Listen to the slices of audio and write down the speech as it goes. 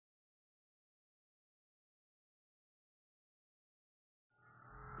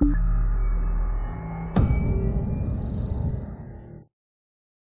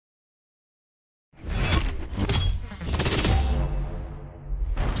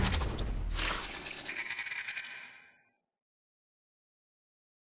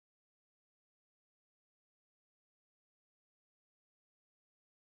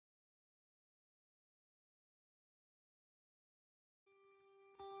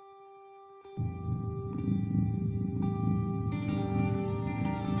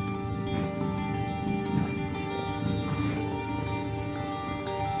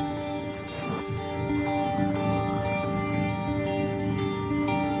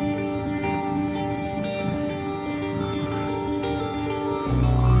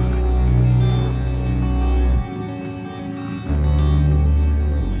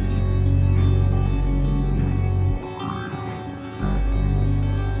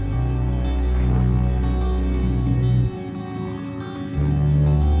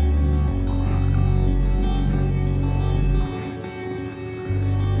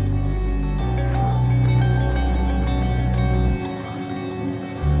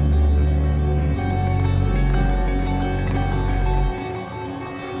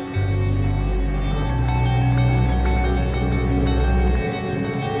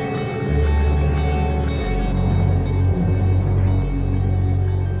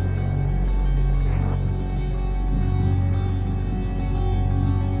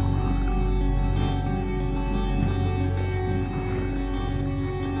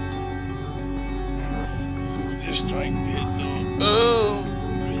This joint get oh,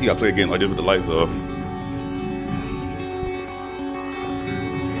 you gotta play a game like this with the lights off.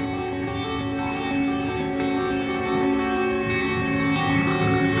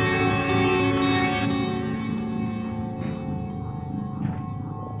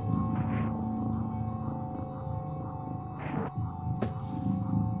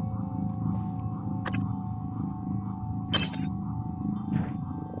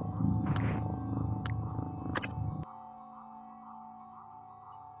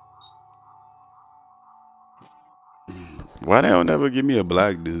 Why they don't never give me a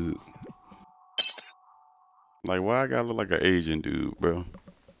black dude? Like, why I gotta look like an Asian dude, bro?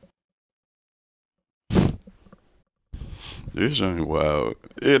 This ain't wild.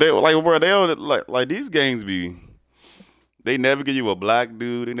 Yeah, they like, bro. They don't like these games be. They never give you a black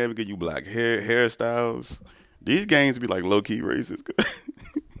dude. They never give you black hairstyles. These games be like low key racist.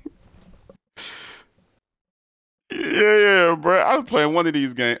 Yeah, bro. I was playing one of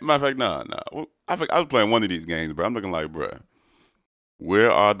these games. Matter of fact, nah. I was playing one of these games, bro. I'm looking like, bro, where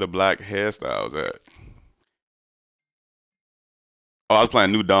are the black hairstyles at? Oh, I was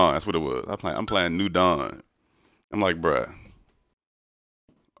playing New Dawn. That's what it was. I'm playing New Dawn. I'm like, bro,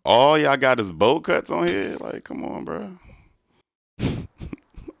 all y'all got is bowl cuts on here. Like, come on, bro.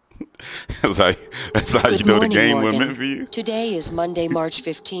 that's how you know the game wasn't meant for you. Today is Monday, March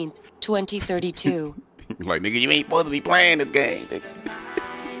 15th, 2032. Like, nigga, you ain't supposed to be playing this game.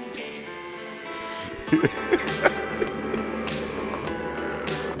 Yo,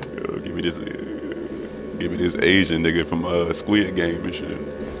 give me this Asian nigga from Squid Game and shit.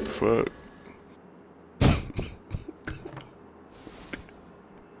 Fuck.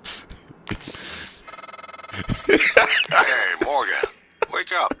 Hey, Morgan,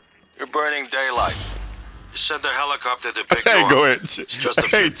 wake up. You're burning daylight. You said the helicopter to pick you up. Go ahead. It's just a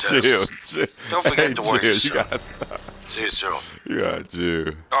few tests. Chill. Don't forget to wear your suit. You gotta stop. See you soon. You gotta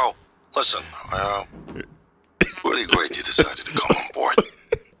chill. Oh, listen. Really great you decided to come on board.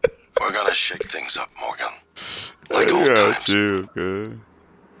 We're gonna shake things up, Morgan. Like old times. Chill, cuz.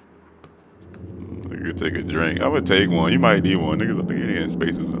 You could take a drink. I would take one. You might need one. Niggas, I think you're in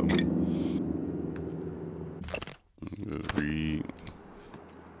space or something. Just read.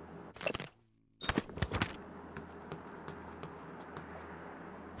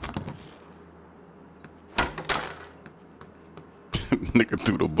 Nigga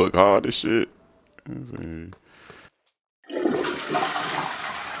threw the book hard as shit.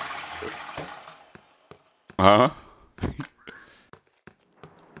 Huh?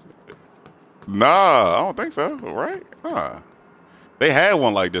 Nah, I don't think so. Right? Nah. They had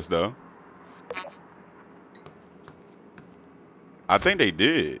one like this though. I think they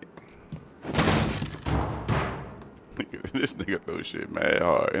did. This nigga throw shit mad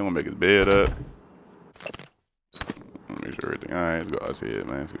hard. He gonna make his bed up. Make sure everything alright. Let's go outside,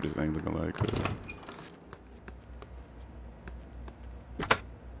 man. See what this thing looking like.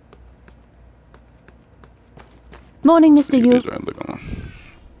 Morning, Mr. Yu.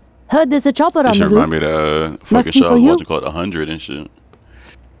 Heard there's a chopper on the roof. This shit remind me of the fucking shop, what you call it, 100 and shit.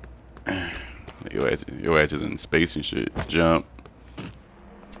 Your ass is in space and shit. Jump.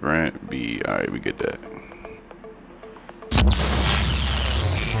 Grant B. All right, we get that.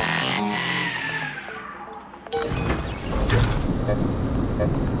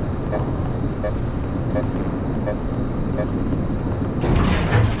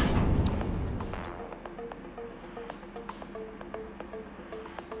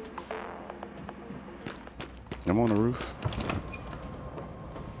 I'm on the roof.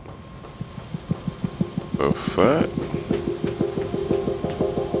 The fuck?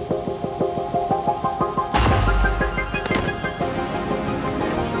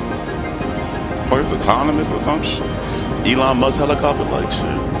 What is autonomous or some shit? Elon Musk helicopter like shit.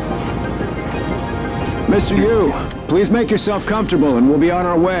 Mr. Yu, please make yourself comfortable and we'll be on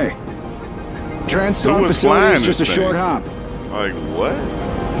our way. Transstorm facility is just a short hop. Like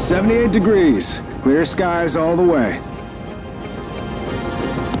what? 78 degrees. Clear skies all the way.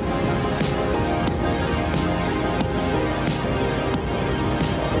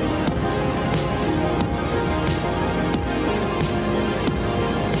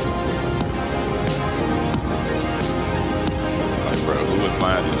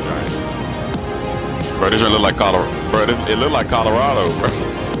 Bro, this look like Colorado. Bro, it look like Colorado, bro.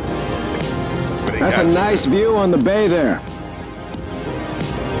 That's a nice view on the bay there.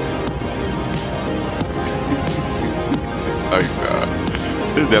 Oh God, this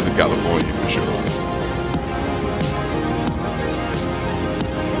is definitely California for sure.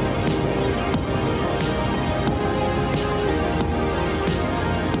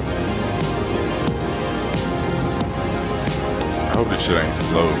 I hope this shit ain't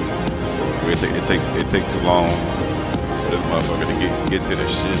slow. It take too long for this motherfucker to get to the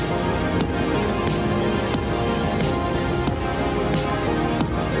shit.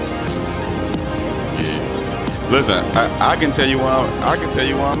 Yeah. Listen, I can tell you where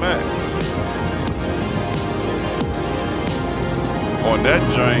I'm at. On that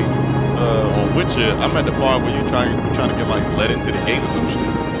joint, on Witcher, I'm at the part where you're trying to get like let into the gate or some shit,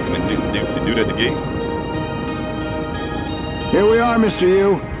 and then they do that at the gate. Here we are, Mr.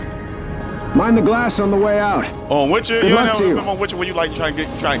 Yu. Mind the glass on the way out. On Witcher, Good luck to you. On Witcher, where you like try and get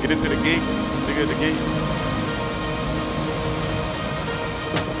into the gate, to get the gate.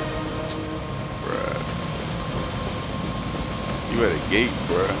 Bruh, you at a gate,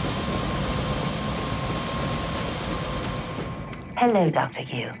 bruh. Hello, Dr.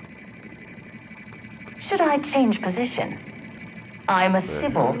 Yu. Should I change position? I'm a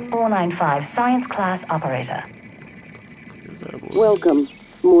Sybil 495 science class operator. Welcome,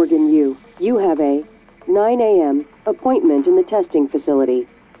 Morgan Yu. You have a 9 a.m. appointment in the testing facility.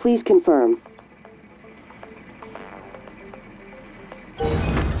 Please confirm.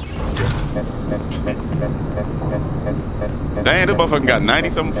 Dang, this motherfucker got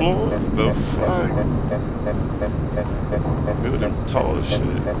 90-something floors? The fuck? Building tall as shit.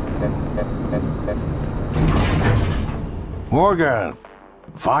 Morgan,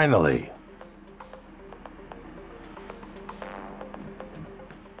 finally.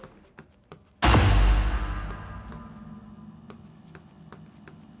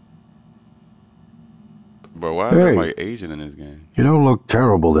 Bro, why is everybody Asian in this game? You don't look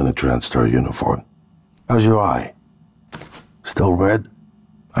terrible in a Transstar uniform. How's your eye? Still red?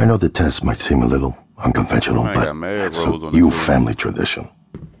 I know the test might seem a little unconventional, but it's a Yu family tradition.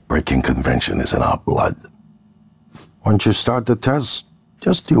 Breaking convention is in our blood. Once you start the test,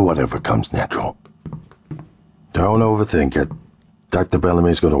 just do whatever comes natural. Don't overthink it. Dr.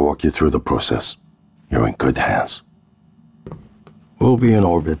 Bellamy's going to walk you through the process. You're in good hands. We'll be in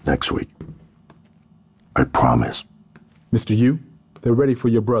orbit next week. I promise. Mr. Yu, they're ready for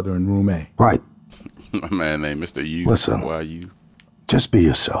your brother in room A. Right. My man named Mr. Yu. Listen, why you? Just be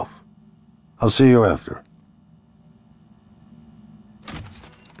yourself. I'll see you after.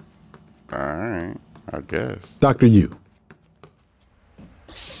 All right, I guess. Dr. Yu.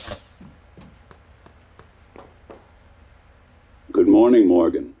 Good morning,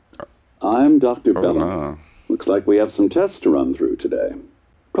 Morgan. I'm Dr. Bellamy. Looks like we have some tests to run through today.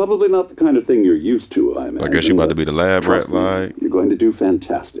 Probably not the kind of thing you're used to, I imagine. I guess you're about to be the lab rat, like. You're going to do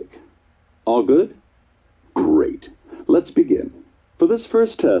fantastic. All good? Great. Let's begin. For this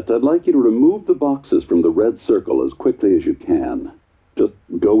first test, I'd like you to remove the boxes from the red circle as quickly as you can. Just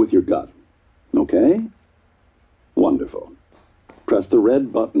go with your gut. Okay? Wonderful. Press the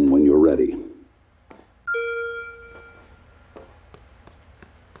red button when you're ready.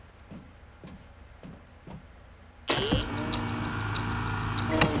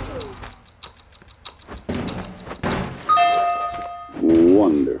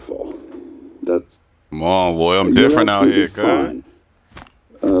 Wonderful. That's... Come on, boy. I'm different out here, cuz.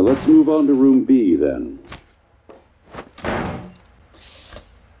 Let's move on to room B, then.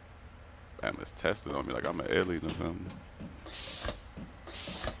 tested on me like I'm an alien or something.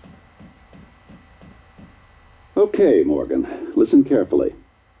 Okay, Morgan, listen carefully.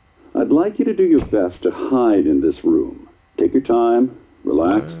 I'd like you to do your best to hide in this room. Take your time,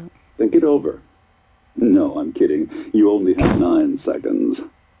 relax, think it over. No, I'm kidding. You only have 9 seconds.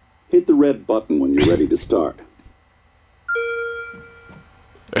 Hit the red button when you're ready to start.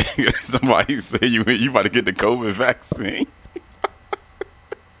 Somebody say you about to get the COVID vaccine.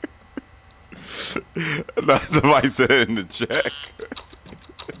 Somebody said it in the chat.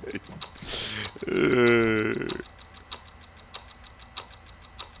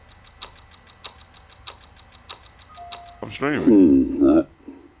 I'm streaming.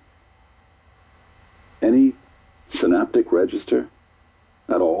 Any synaptic register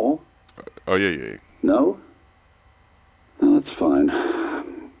at all? Oh, yeah. No? No, that's fine.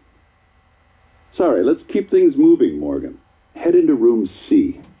 Sorry, let's keep things moving, Morgan. Head into room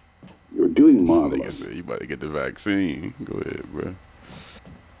C. You're doing marvelous. You about to get the vaccine. Go ahead, bro.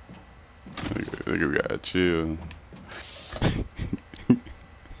 Nigga, we gotta chill.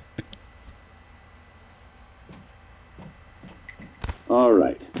 All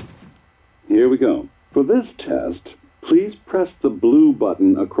right. Here we go. For this test, please press the blue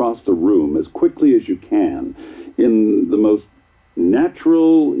button across the room as quickly as you can in the most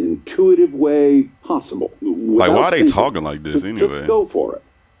natural, intuitive way possible. Like, why are they talking like this anyway? Just go for it.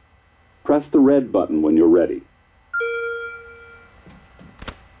 Press the red button when you're ready.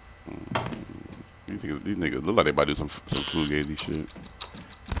 These niggas look like they about to do some fugazi shit.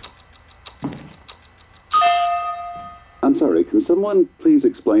 I'm sorry, can someone please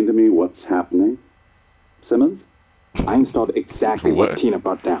explain to me what's happening? Simmons? I installed exactly what Tina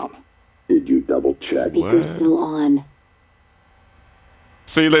brought down. Did you double check? Speaker's still on.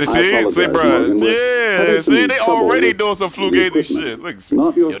 See, bro. Yeah, see, they already doing some fugazi shit. Look,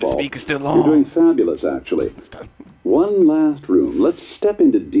 not your fault. The speaker's still on. You're doing fabulous, actually. One last room. Let's step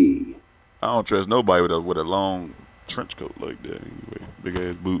into D. I don't trust nobody with a long trench coat like that. Anyway, big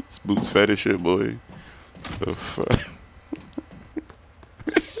ass boots fetish shit, boy. The fuck.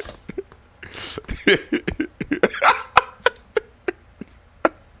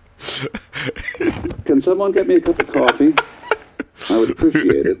 Can someone get me a cup of coffee? I would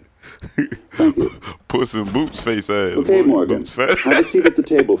appreciate it. Thank you. Puss in Boots face ass. Okay, boy. Morgan. Boots fetish. Have a seat at the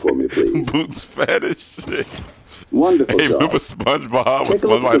table for me, please. Boots fetish shit. Wonderful Hey, job. remember SpongeBob? Take a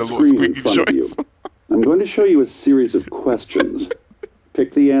look at the screen in front of you. Joints? I'm going to show you a series of questions.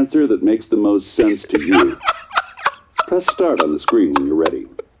 Pick the answer that makes the most sense to you. Press start on the screen when you're ready.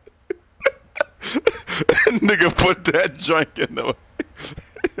 Nigga put that joint in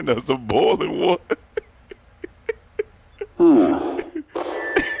some boiling water.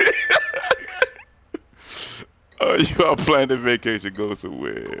 You are planning a vacation, go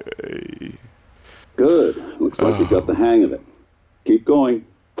somewhere. Hey. Good. Looks like you got the hang of it. Keep going.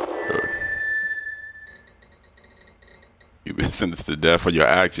 You've been sentenced to death for your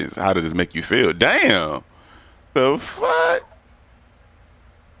actions. How does this make you feel? Damn. The fuck?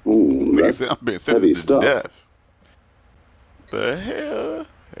 Ooh, that's I'm being heavy sentenced to stuff. death. The hell?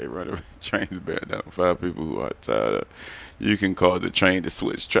 Hey, running trains bearing down 5 people who are tied up. You can cause the train to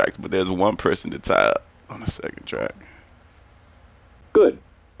switch tracks, but there's one person to tie up on the second track. Good.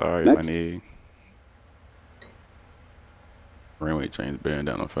 All right, Next. my nigga. Railway trains bearing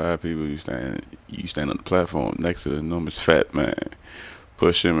down on 5 people. You stand on the platform next to the enormous fat man.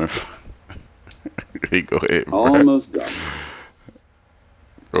 Push him in front. Hey, go ahead, bro. Almost done.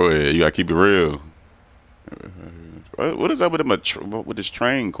 Go ahead. You gotta keep it real. What is up with him? With this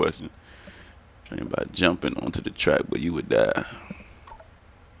train question? Train about jumping onto the track, but you would die.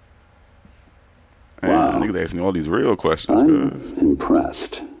 Wow. Niggas asking all these real questions. I'm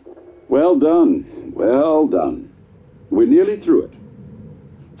impressed. Well done. Well done. We're nearly through it.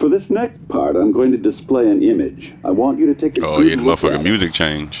 For this next part, I'm going to display an image. I want you to take a Oh, good yeah, the look at motherfucking it. music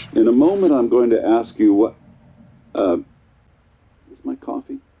change. In a moment, I'm going to ask you what... is my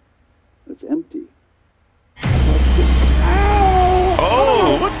coffee? That's empty.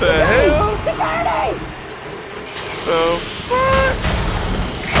 Oh, what the hell? Security! The fuck?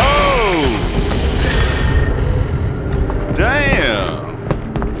 Oh! Damn!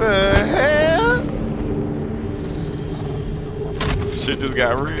 The hell? Shit just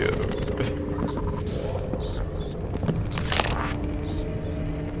got real.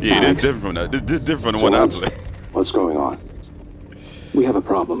 Yeah, that's different from that. This different from the one I play. What's going on? We have a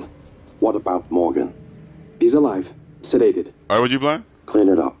problem. What about Morgan? He's alive, sedated. All right, what you playing? Clean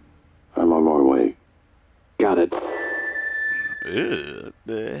it up. I'm on my way. Got it. Ew,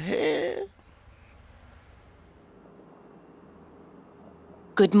 the hell?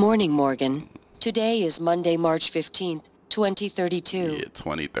 Good morning, Morgan. Today is Monday, March 15th, 2032. Yeah,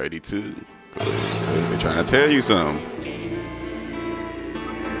 2032. They're trying to tell you something.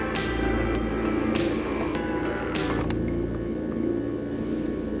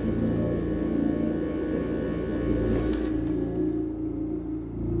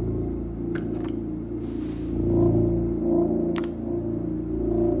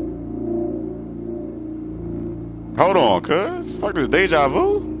 Hold on, cuz. Fuck this deja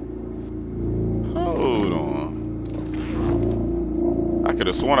vu. Hold on. I could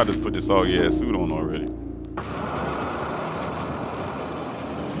have sworn I just put this soggy ass suit on already.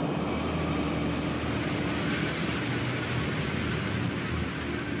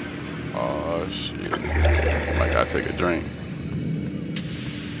 Oh shit. I gotta take a drink.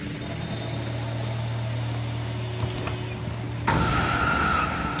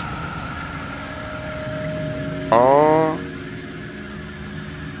 Oh,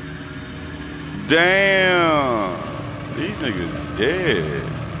 damn. These niggas dead.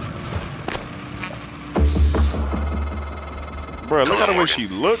 Bro, look at the way she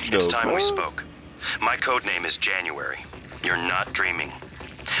looked, though. It's time we spoke. My code name is January. You're not dreaming.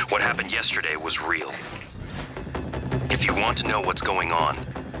 What happened yesterday was real. If you want to know what's going on,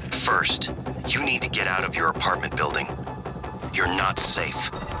 first, you need to get out of your apartment building. You're not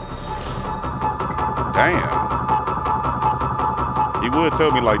safe. Damn. He would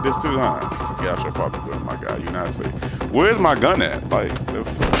tell me like this too, huh? Get out your apartment building, my guy. You're not safe. Where's my gun at? Like, the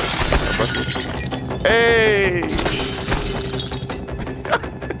fuck? Hey!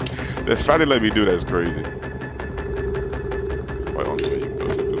 The fact they let me do that is crazy. Why don't you go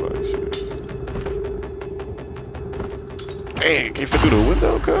do like shit? Dang, can't fit through the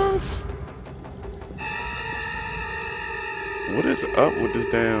window, cuz? What is up with this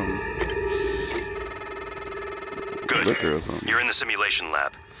damn... Good. You're in the simulation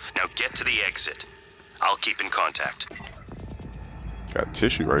lab. Now get to the exit. I'll keep in contact. Got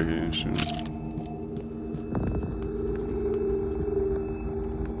tissue right here and shit.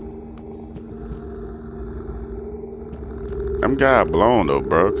 I'm got blown though,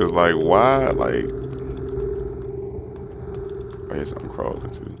 bro. Cause like, why? Like, I hear something crawling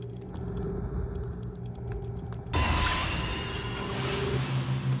too.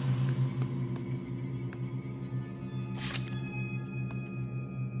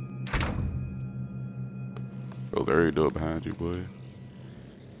 Close every door behind you, boy.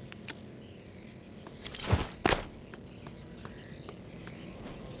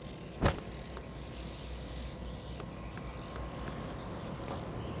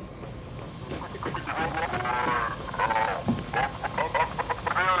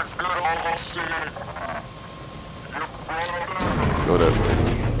 Go that way.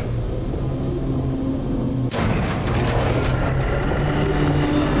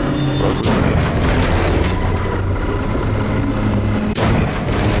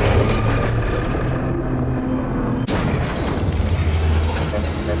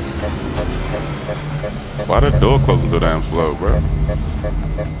 Why the door closing so damn slow, bro? Like,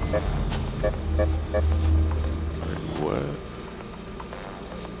 what?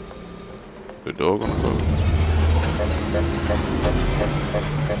 The door gonna close?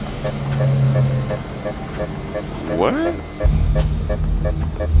 What?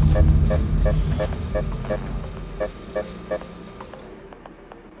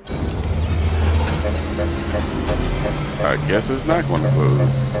 I guess it's not gonna close.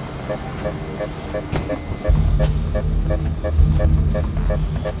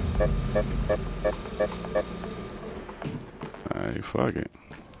 Alright, fuck it.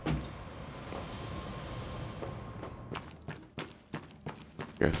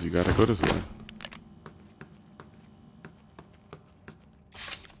 Guess you gotta go this way.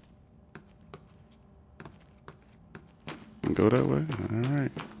 Go that way?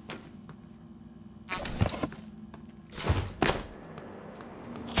 Alright.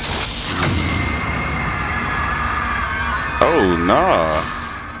 Oh, nah.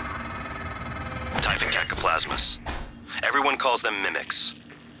 Typhon cacoplasmus. Everyone calls them mimics.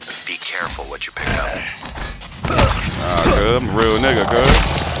 Be careful what you pick up. Nah, cuz, I'm a real nigga, cuz.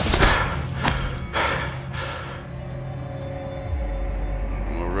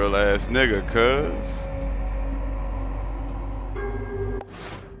 I'm a real ass nigga, cuz.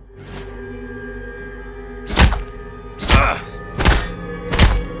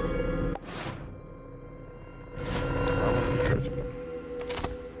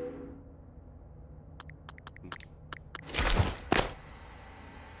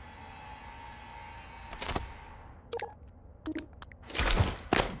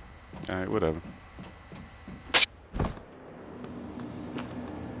 Alright, whatever.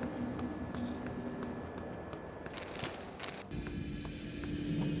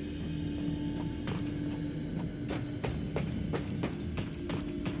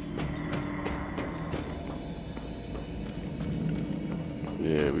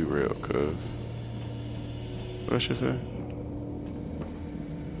 real, cuz. What should I say?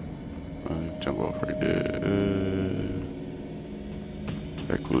 Jump off right there.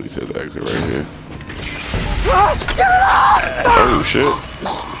 That clearly says exit right here. Oh shit.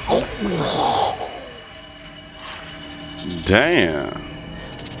 Damn.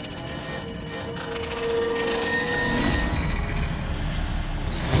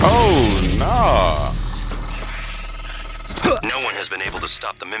 Oh nah. No one has been able to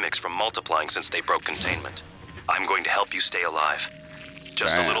stop the mimics from multiplying since they broke containment. I'm going to help you stay alive.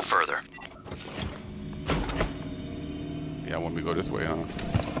 Just a little further. Yeah, I want me to go this way, huh?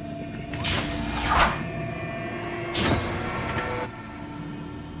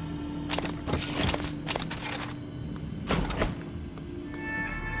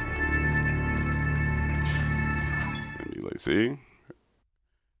 And you like, see?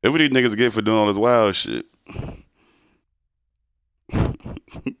 That's what these niggas get for doing all this wild shit.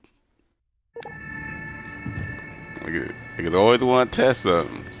 Niggas always want to test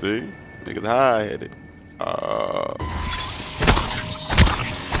something. See? Niggas high-headed.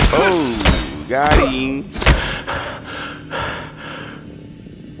 Oh, got him.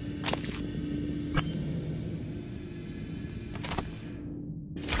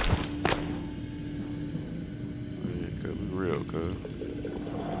 Yeah, cuz we real, cuz.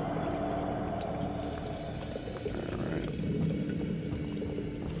 Alright.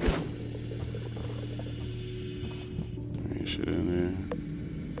 Ain't shit in there.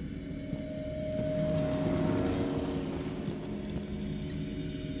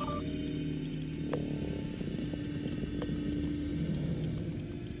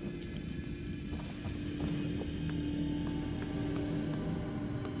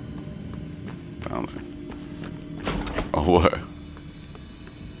 Oh, what?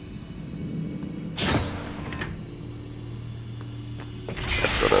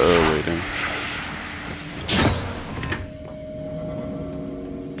 Let's go the other way then.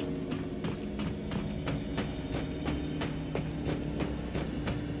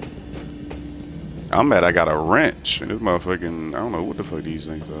 I'm mad I got a wrench. And this motherfucking, I don't know what the fuck these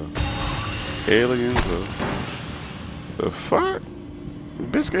things are. Aliens or the fuck?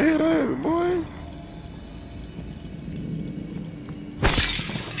 Biscuit head ass, boy.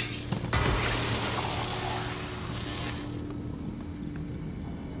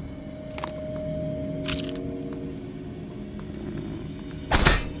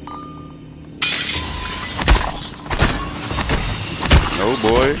 No,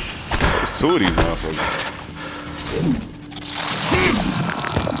 boy. There's two of these motherfuckers.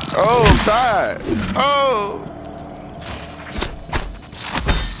 Oh, I'm tired. Oh.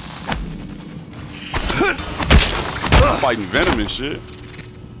 I'm fighting Venom and shit.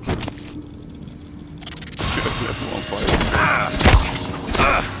 That's what I'm fighting.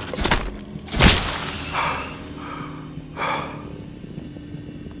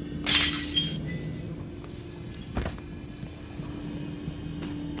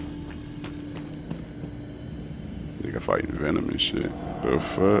 Nigga fighting Venom and shit. The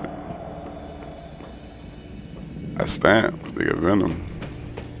fuck? I stamp. Nigga Venom.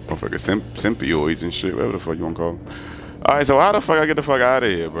 Motherfucking symbioids and shit. Whatever the fuck you wanna call them. Alright, so how the fuck I get the fuck out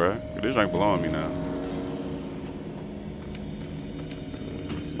of here, bruh? This ain't blowing me now.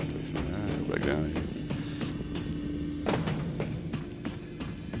 Back down here.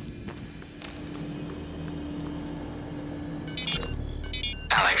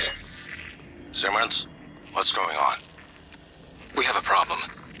 Alex. Simmons, what's going on? We have a problem.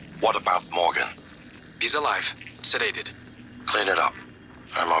 What about Morgan? He's alive. Sedated. Clean it up.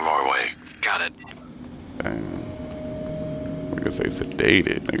 I'm on my way. Got it. Damn. Niggas say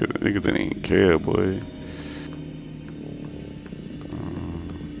sedated. Niggas didn't even care, boy.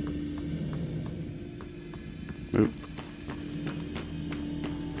 Nope.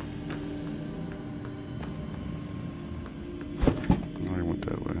 I went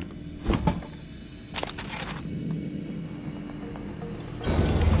that way.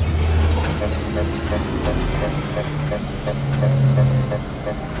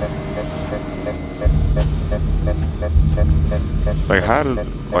 Like, how does,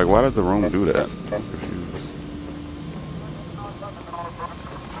 like, why does the room do that? I'm confused.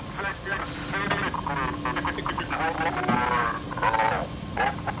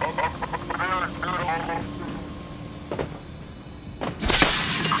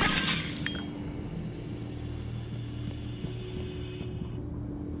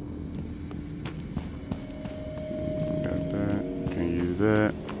 Got that. Can't use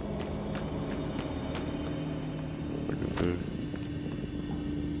that. What is this?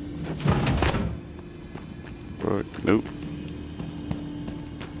 Fuck, nope.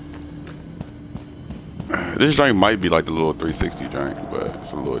 This drink might be like the little 360 drink, but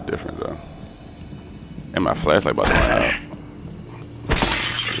it's a little different though. And my flashlight about to run out.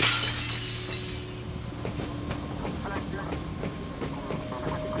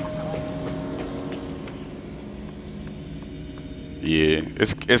 Yeah,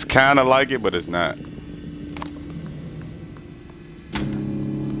 it's kind of like it, but it's not.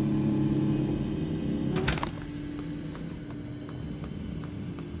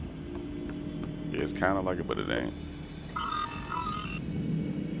 Yeah, it's kind of like it, but it ain't.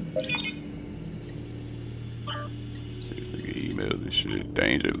 See this nigga emails and shit.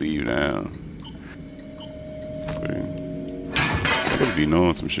 Danger, leave now. I could be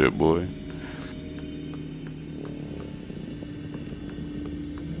knowing some shit, boy.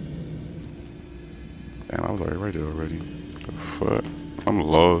 Damn, I was already right there already. The fuck? I'm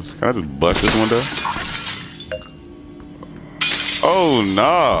lost. Can I just bust this window? Oh,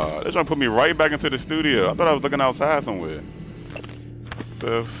 nah. They're trying to put me right back into the studio. I thought I was looking outside somewhere.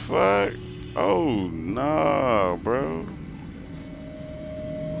 The fuck? Oh, nah, bro.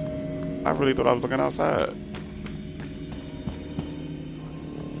 I really thought I was looking outside.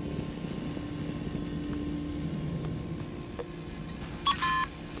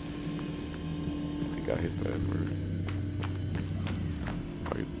 He got his password.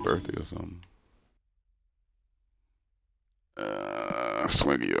 Like his birthday or something.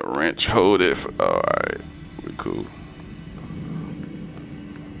 Swing you a wrench, hold it. Alright, we cool.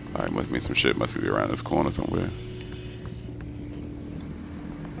 Alright, must mean some shit must be around this corner somewhere.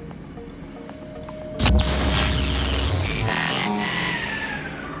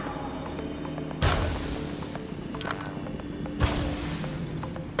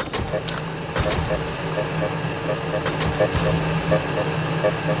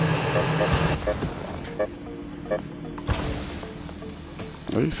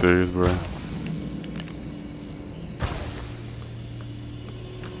 Are you serious, bro?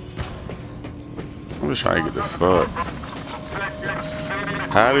 I'm just trying to get the fuck.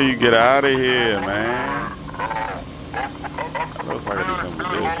 How do you get out of here, man? I know if I can do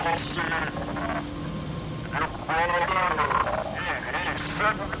something with this.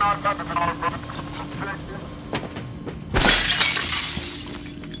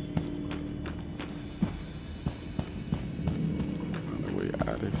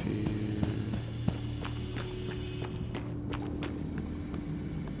 Out of here.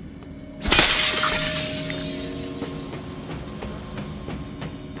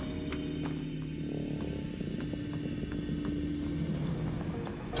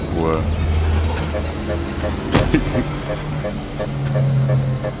 What?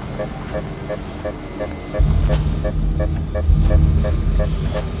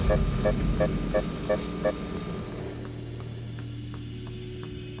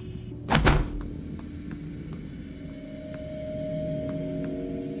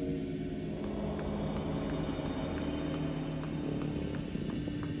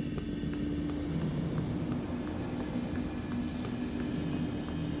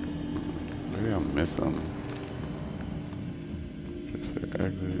 Maybe I missed something. Just say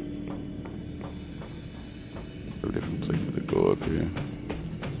exit. There are different places to go up here.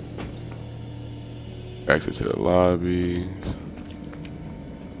 Exit to the lobbies.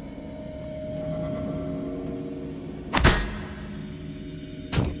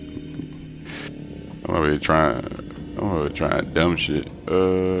 I'm already trying dumb shit.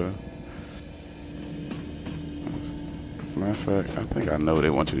 Matter of fact, I think I know what they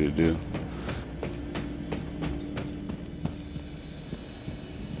want you to do.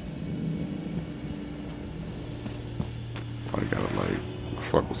 I gotta like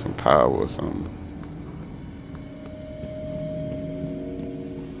fuck with some power or something.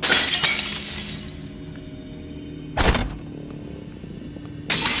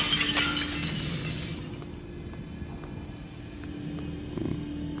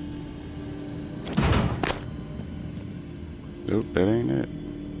 Nope, that ain't it.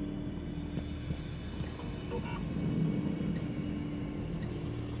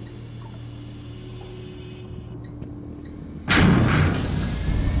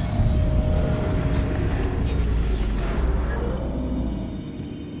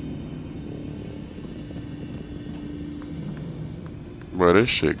 Bro, this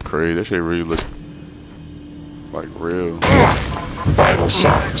shit crazy. That shit really look like real. Vital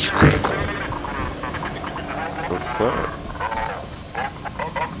signs critical. What the fuck?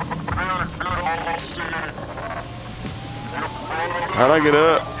 How'd I get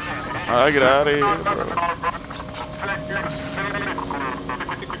up? How'd I get out of here, bro?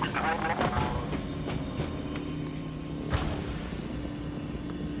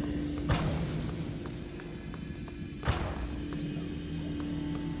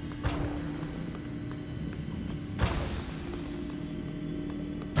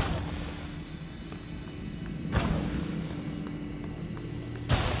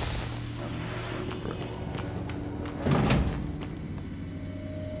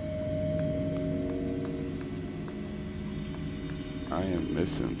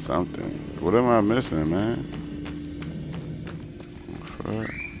 missing something. What am I missing, man?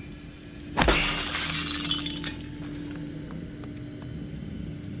 Fuck.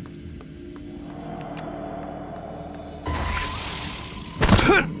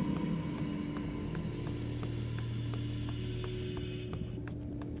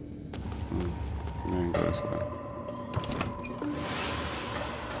 Man, go this way.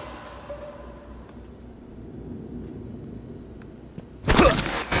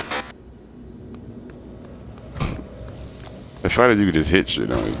 The fact that you can just hit shit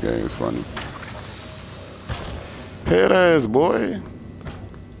on this game is funny. Head ass, boy.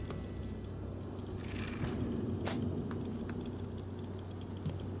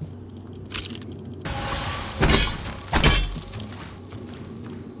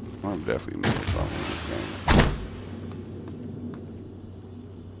 I'm definitely making something in this game.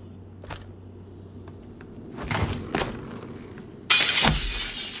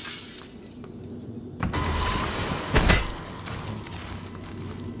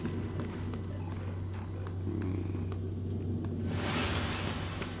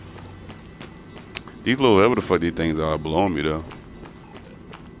 These little whatever the fuck these things are blowing me though.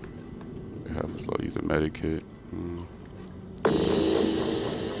 They have a slow user medikit.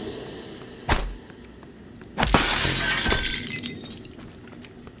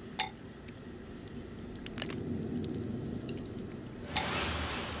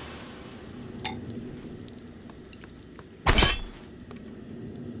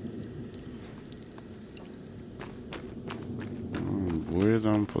 Where's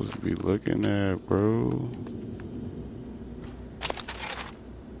I'm supposed to be looking at, bro?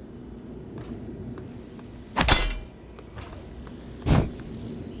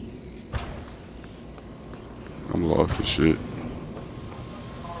 I'm lost as shit.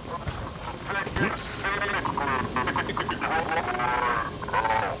 There's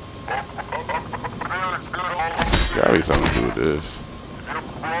gotta be something to do with this.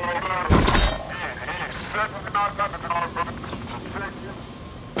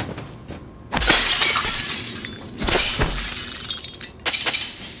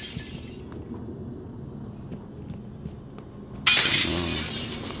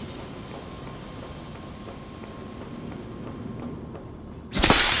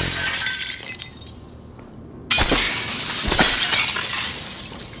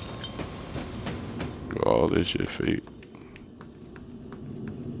 All this shit fake.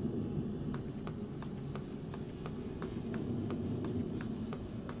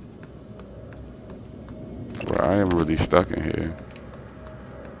 Bro, I am really stuck in here.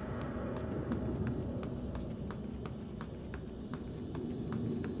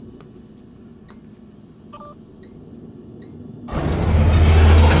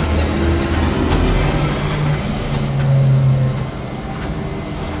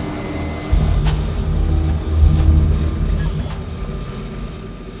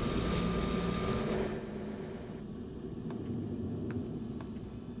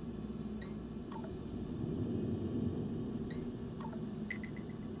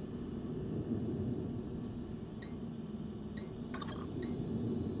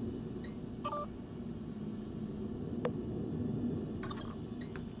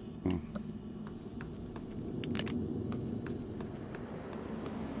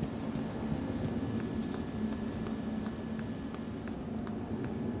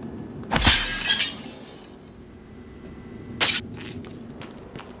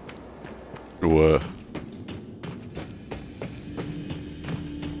 What?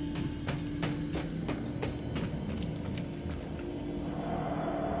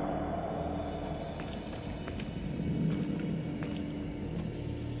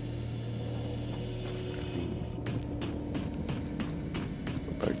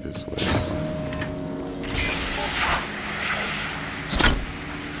 Go back this way.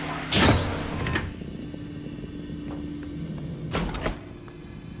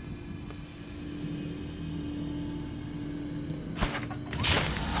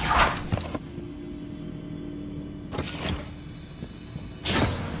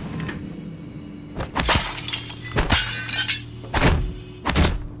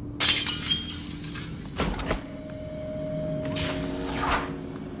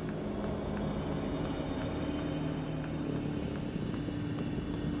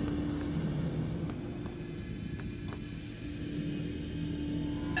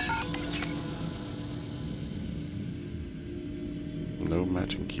 No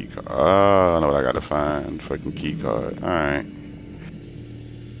matching key card. Oh, I know what I gotta find. Fucking key card. Alright.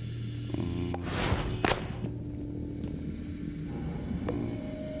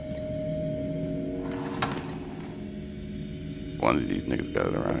 One of these niggas got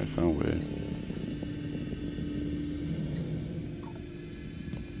it around here somewhere.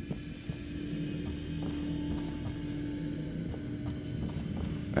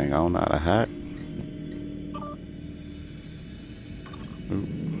 Dang, I don't know how to hack. Ooh.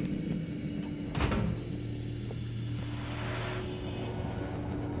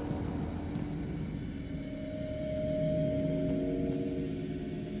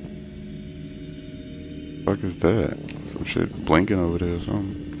 What the fuck is that? Some shit blinking over there or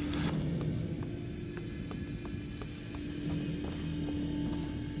something.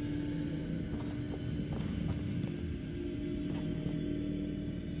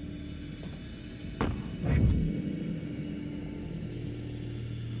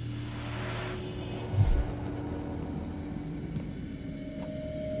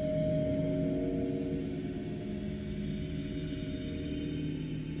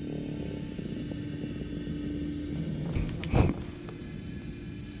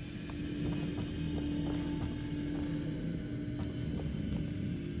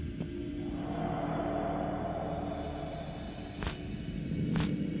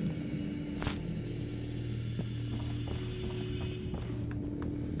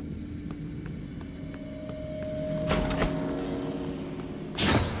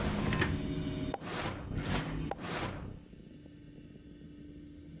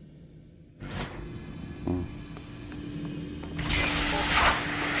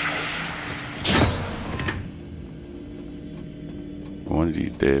 One of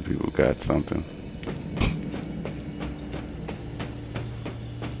these dead people got something.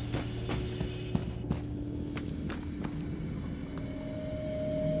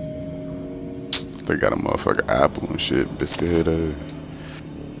 They got a motherfucking apple and shit, biscuit head ass.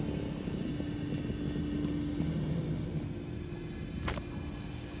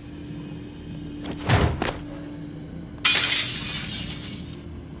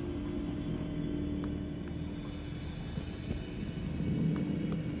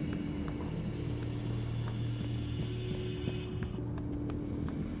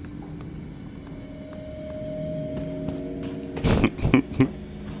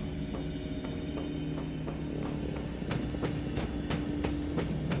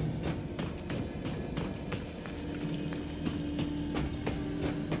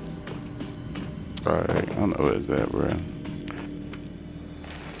 Alright, I don't know what is that, bro.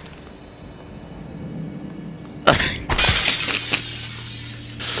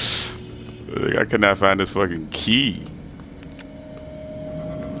 I cannot find this fucking key.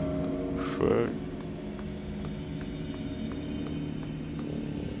 Fuck.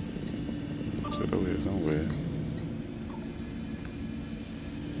 Shit over here somewhere.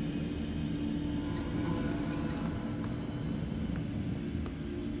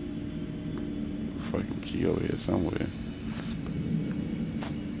 Fucking key over here somewhere.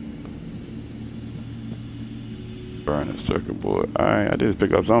 Burn a circuit board. Alright, I did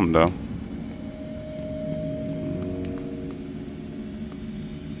pick up something though.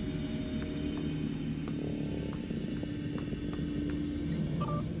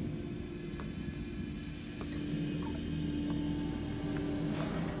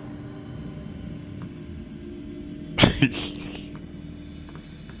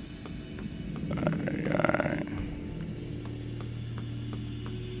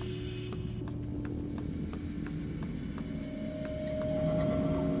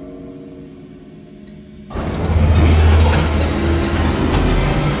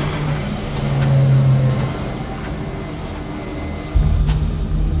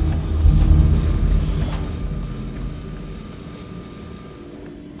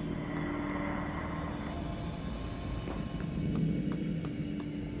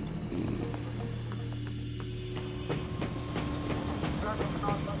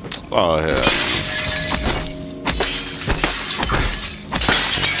 Oh, yeah.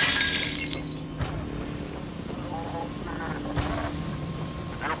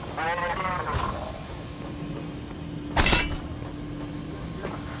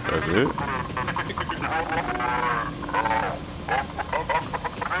 That's it?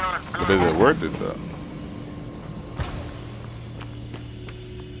 But is it worth it, though?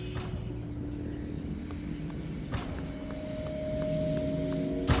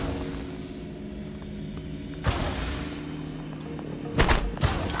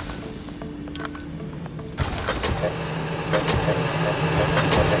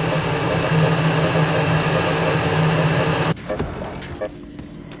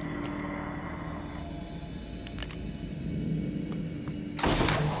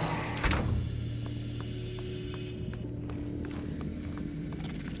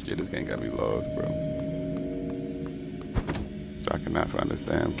 Yeah, this game got me lost, bro. cannot find this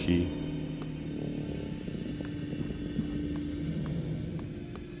damn key.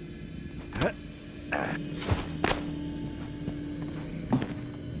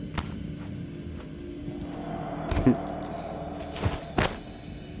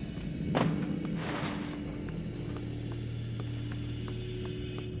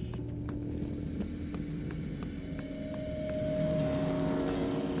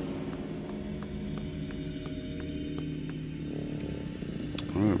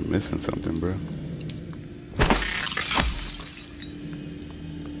 I'm missing something, bro.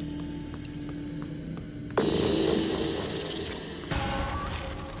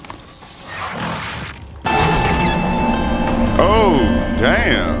 Oh,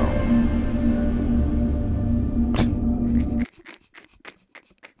 damn.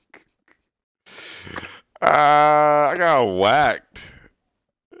 I got whacked.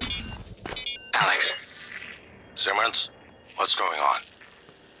 Alex. Simmons, what's going on?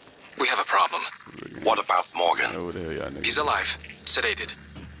 We have a problem. What about Morgan? Oh, the hell y'all niggas. He's alive, sedated.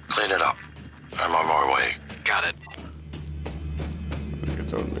 Clean it up. I'm on my way. Got it. I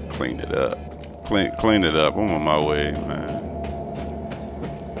told him to clean it up. Clean it up. I'm on my way, man.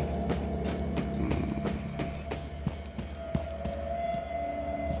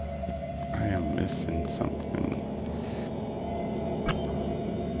 I am missing something.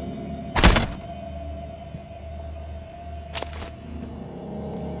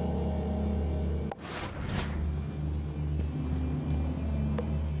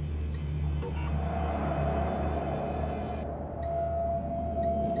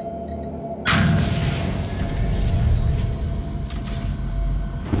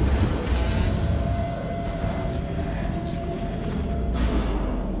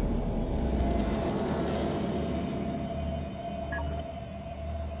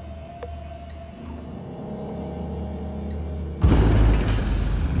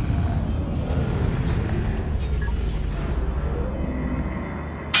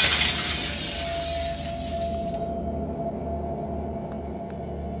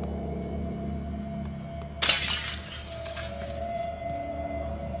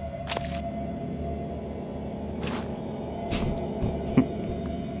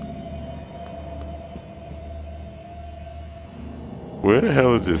 Where the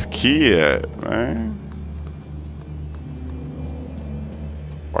hell is this key at, man?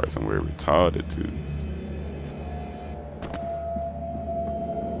 Probably somewhere retarded too.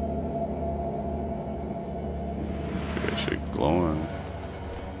 See that shit glowing.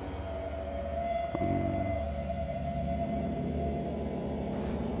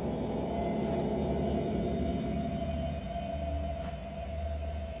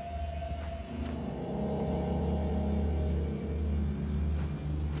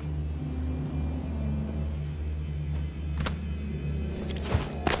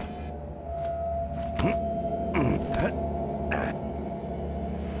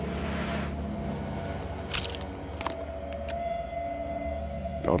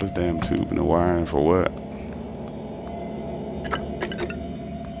 All this damn tube and the wiring for what?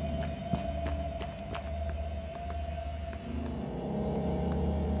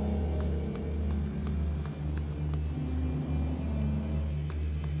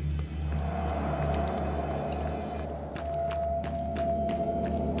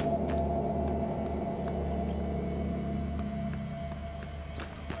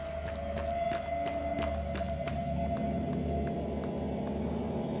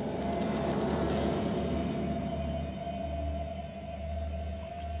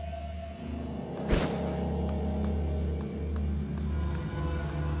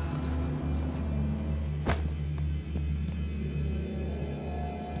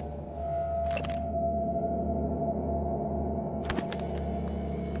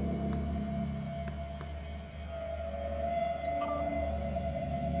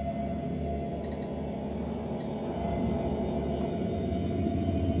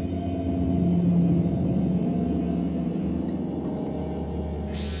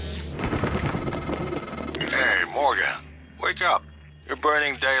 Morgan, wake up. You're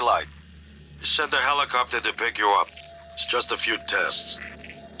burning daylight. You sent the helicopter to pick you up. It's just a few tests.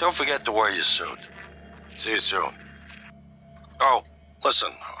 Don't forget to wear your suit. See you soon. Oh, listen,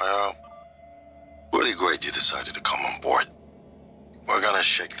 really great you decided to come on board. We're gonna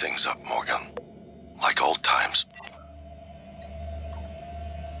shake things up, Morgan. Like old times.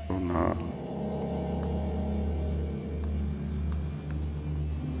 Oh no.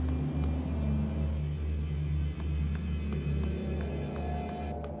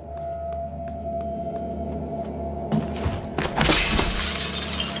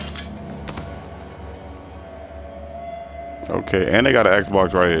 Okay, and they got an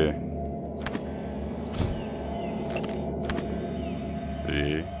Xbox right here.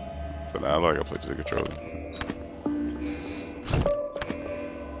 Yeah. So now I gotta play to the controller.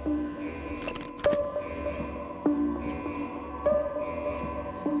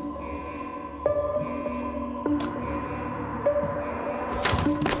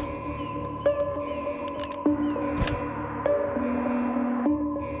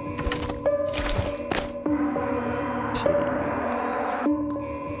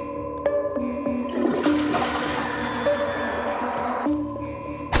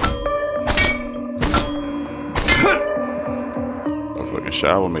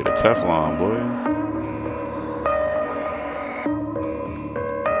 Shower made of Teflon, boy.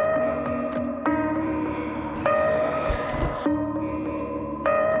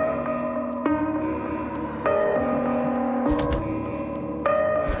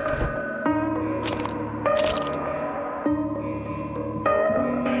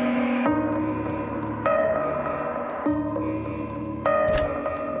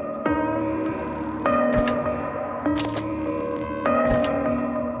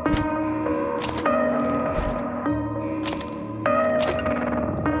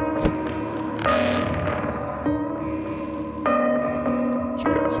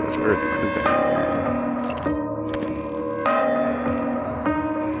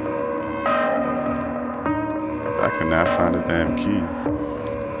 I cannot find this damn key.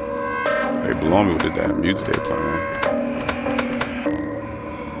 They blow me with the damn music they playing.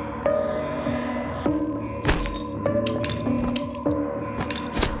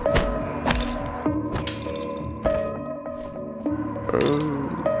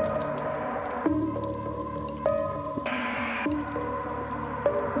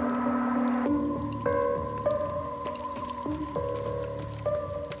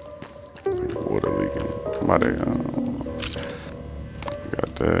 Water leaking. Somebody, we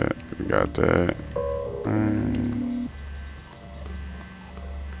got that. We got that.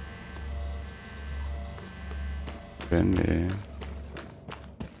 Been there.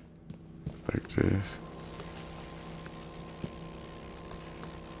 Like this.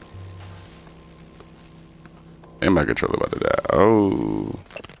 And my controller about to die. Oh.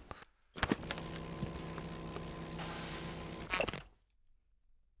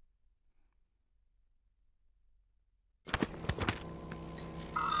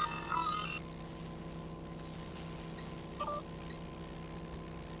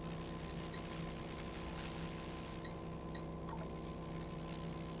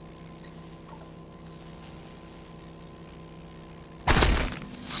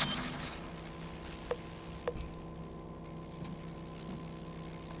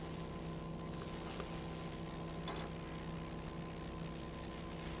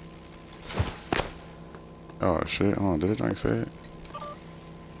 Oh shit, hold on, did the drink say it?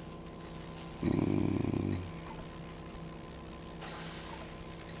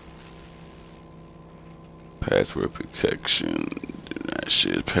 Password protection. Do not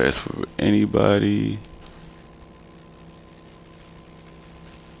share password with anybody.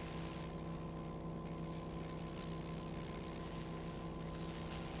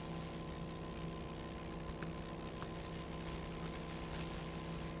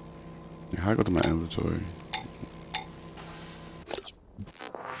 How do I go to my inventory?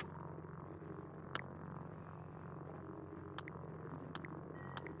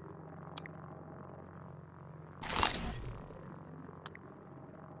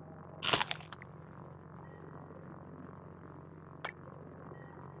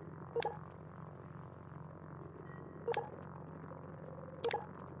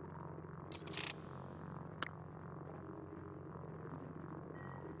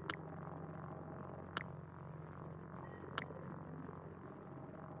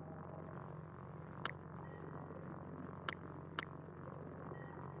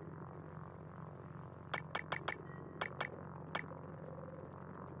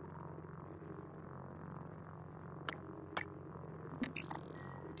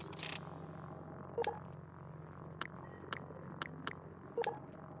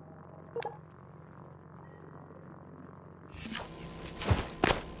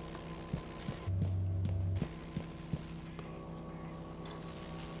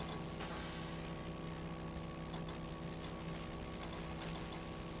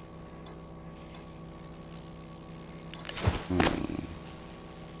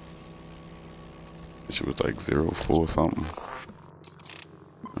 She was like 04 something.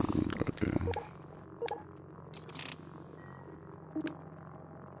 Okay.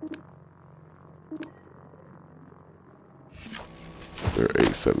 They're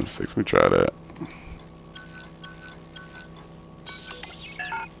 876. Let me try that.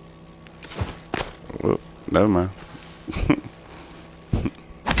 Never mind.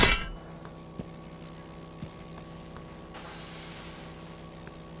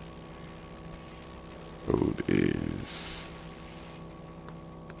 Code is.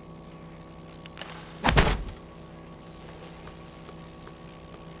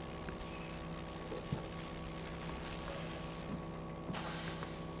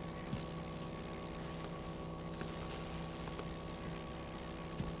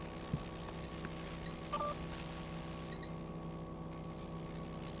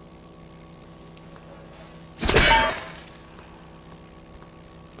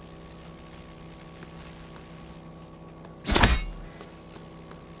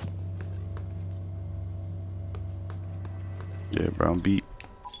 Yeah, bro, I'm beat.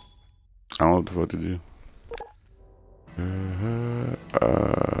 I don't know what the fuck to do.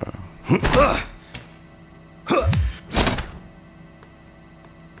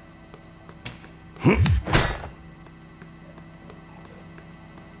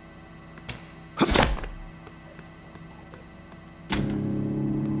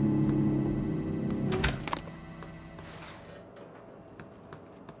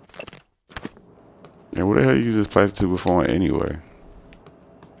 And what the hell you use this plastic tube before anyway?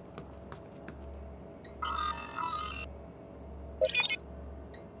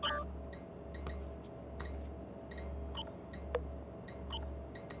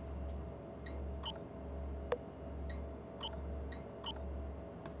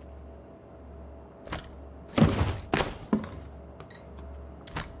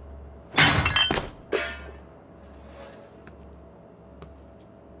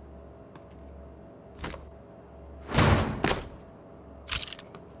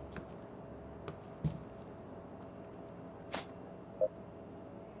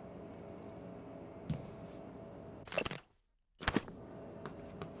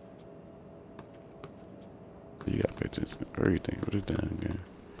 You got pictures of everything. What is that again?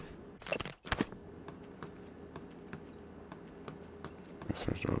 I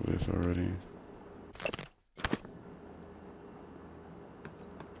searched all this already.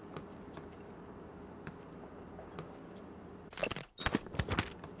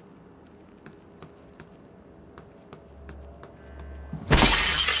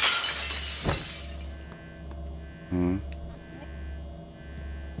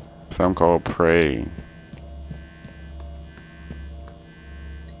 Something called Prey.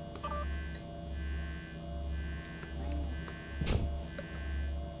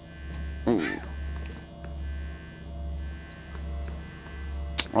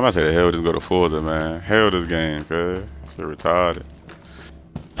 I'm not saying the hell just go to Forza, man. Hell this game, cuz. Shit retarded.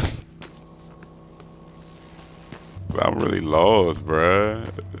 I'm really lost, bruh.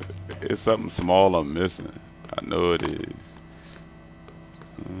 It's something small I'm missing. I know it is.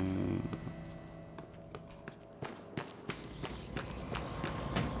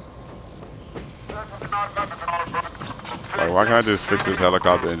 Like, why can't I just fix this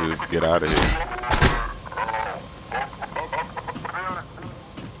helicopter and just get out of here?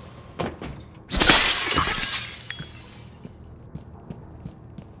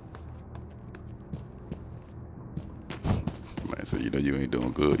 Man, so you know you ain't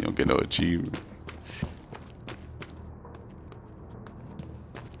doing good. You don't get no achievement.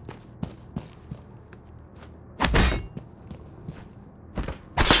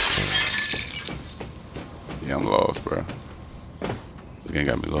 Yeah, I'm lost, bro. This game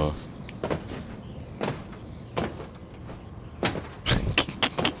got me lost.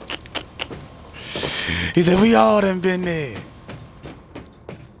 He said, we all done been there.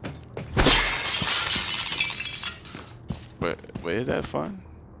 But is that fun?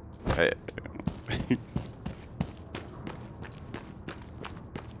 Hey.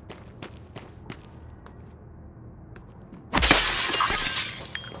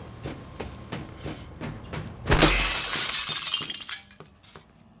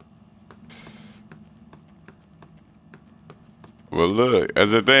 Well, look,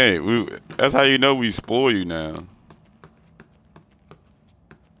 that's the thing. That's how you know we spoil you now.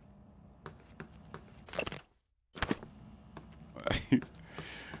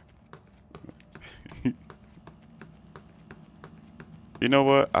 You know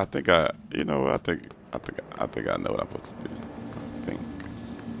what? I think I know what I know what I'm supposed to do. I think.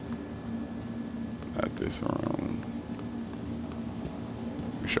 Not this room.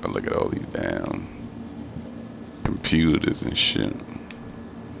 Make sure I look at all these damn computers and shit.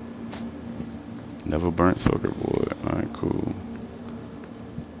 Never burnt circuit board. Alright, cool.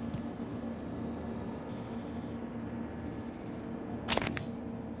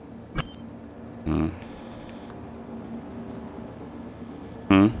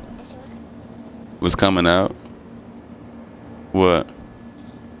 was coming out. What?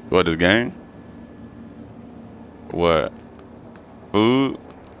 What, this game? What? Food?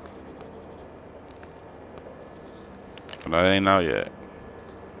 No, that ain't out yet.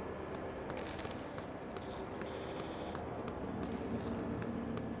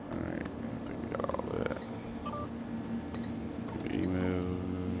 Alright, I think we got all that. Email.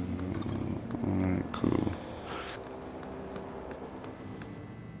 Alright, cool.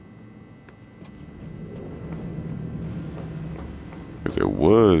 Cause it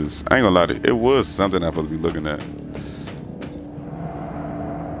was, I ain't gonna lie to you, it was something I'm supposed to be looking at.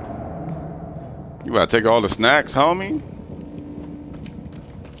 You about to take all the snacks, homie?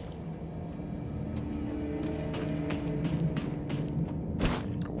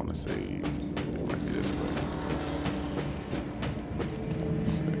 I wanna say it might be this way.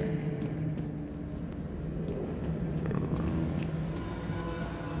 Let's see.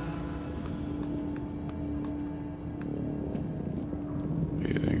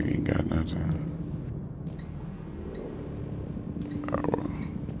 Yeah, they ain't got nothing. Oh, well.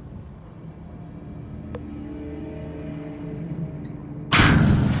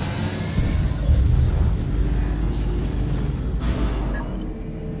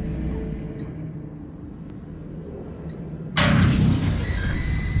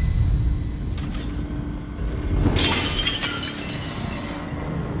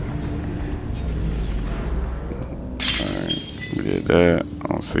 We did that. I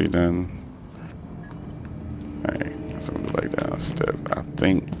don't see none. Alright, so we like down step. I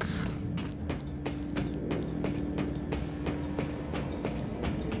think.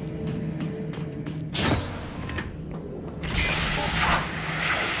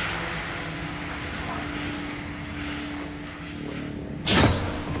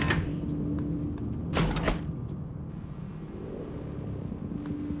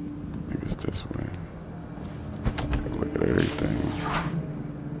 I think it's this way. Look at everything.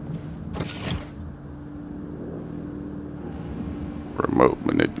 Remote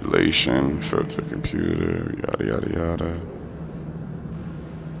manipulation, filter computer, yada yada yada.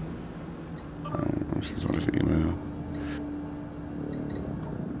 She's on this email.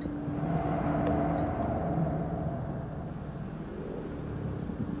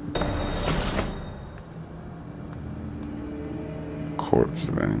 Corpse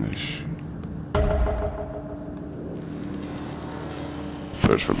vanish.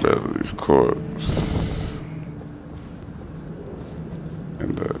 Search for Beverly's corpse.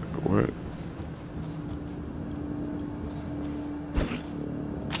 And the what?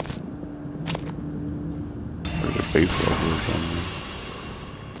 There's a baseball or something.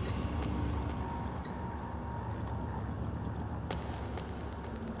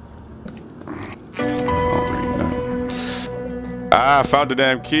 Don't read nothing. Ah, I found the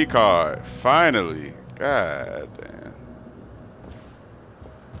damn key card. Finally. God damn.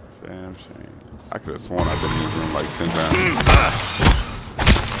 Damn shame. I could have sworn I've been in this room like 10 times.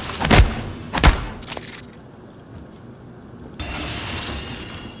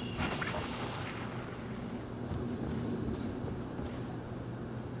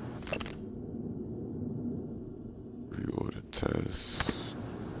 Reorder test.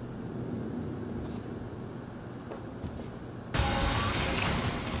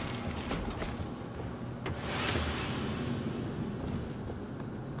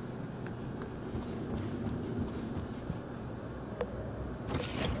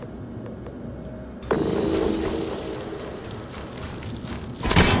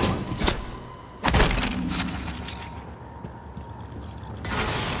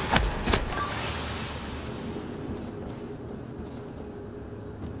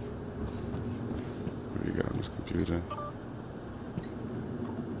 Computer.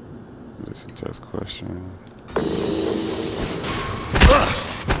 This is a test question.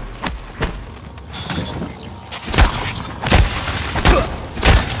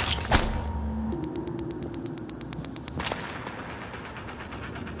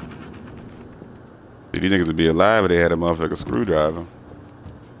 See, these niggas would be alive if they had a motherfucking screwdriver.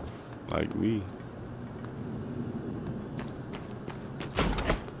 Like me.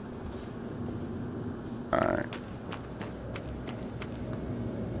 Alright.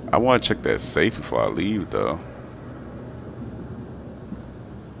 I want to check that safe before I leave, though.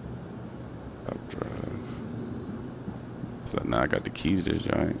 Up drive. So now I got the key to this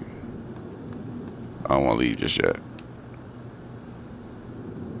joint. I don't want to leave just yet.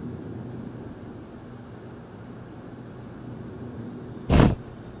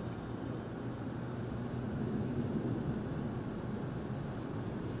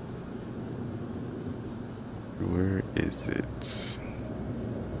 Where is it?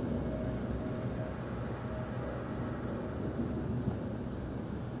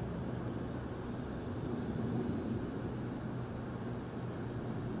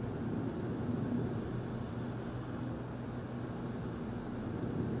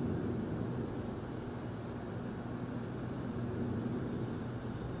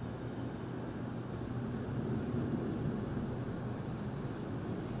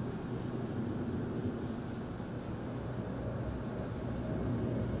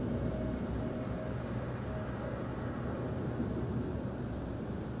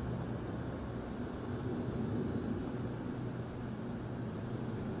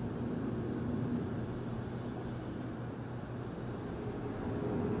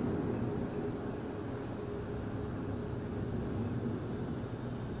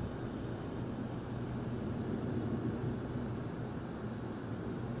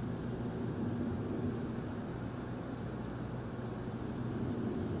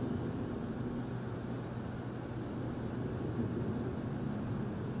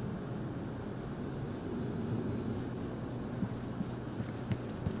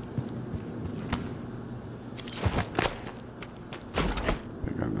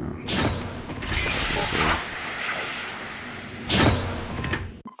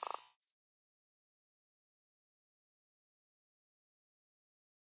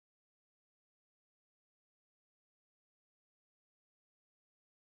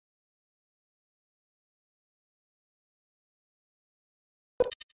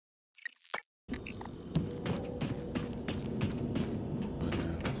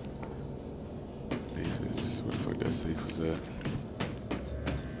 that safe was at.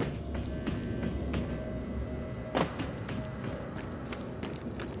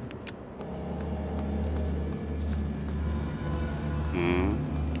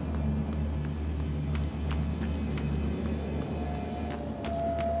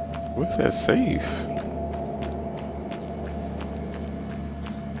 What's that safe?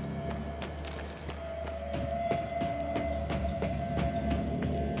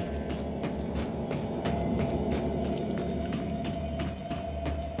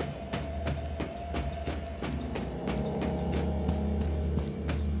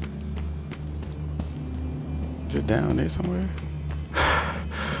 Is it down there somewhere?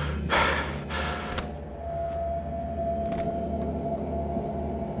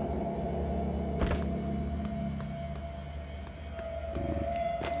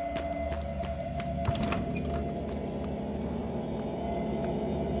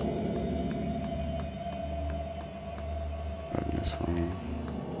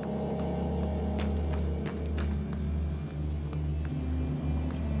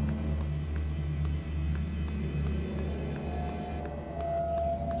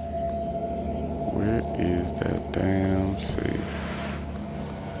 Where is that damn safe?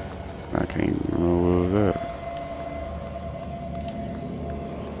 I can't remember where it was at.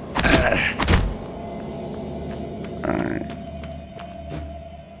 Alright.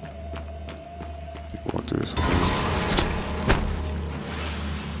 Walk through this way.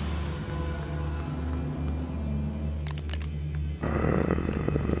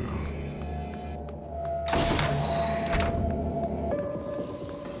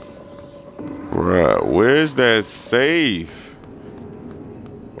 Bruh, where's that safe?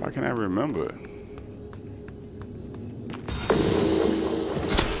 Why can't I remember it?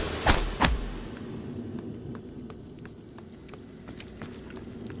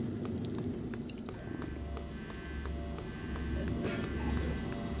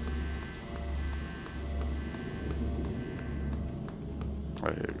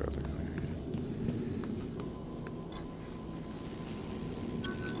 Right here, got this thing.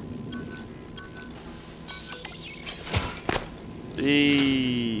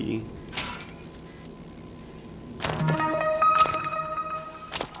 Eee.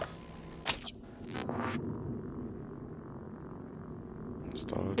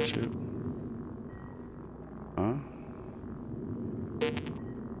 Install chip. Huh?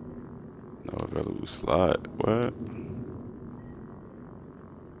 No available slot. What?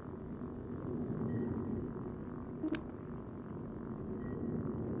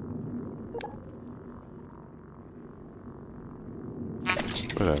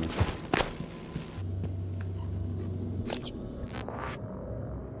 Whatever.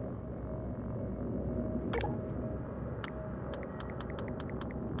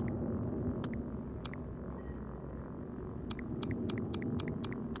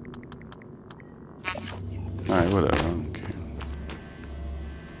 Alright, whatever. I don't care.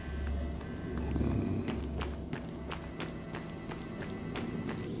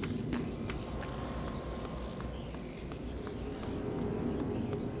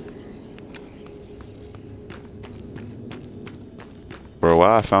 Bro,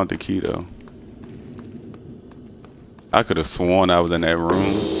 why I found the key though? I could have sworn I was in that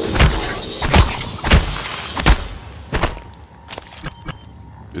room.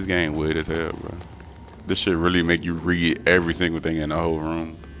 This game weird as hell, bro. This shit really make you read every single thing in the whole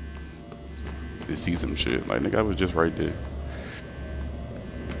room to see some shit. Like, nigga, I was just right there.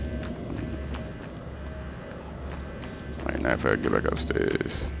 Like, now if I get back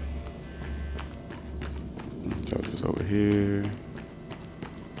upstairs. So it's just over here.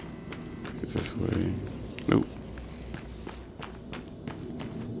 It's this way. Nope.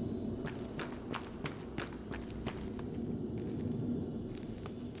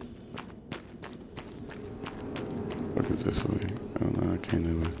 What is this way? I don't know. I can't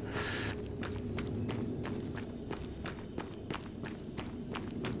do it.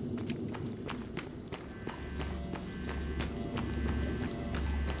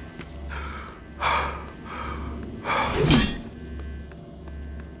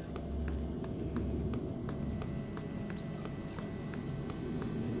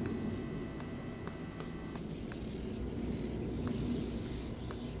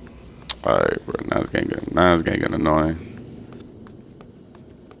 Alright, bro. Now it's getting annoying.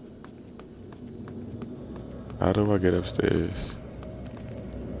 How do I get upstairs?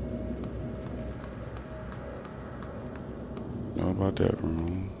 Know about that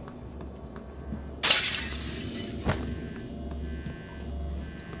room.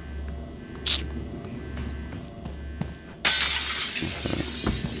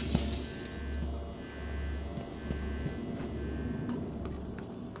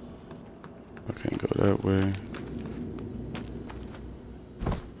 I can't go that way.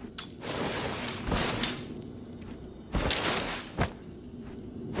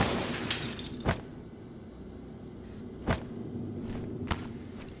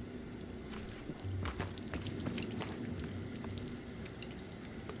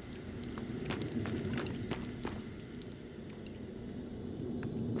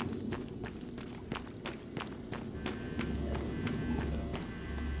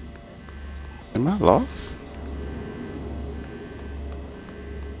 Am I lost?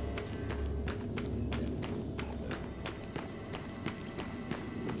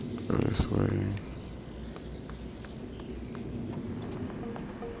 Go this way.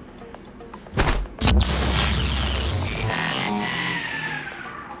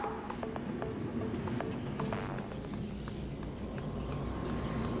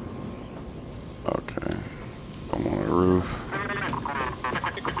 Okay, I'm on the roof.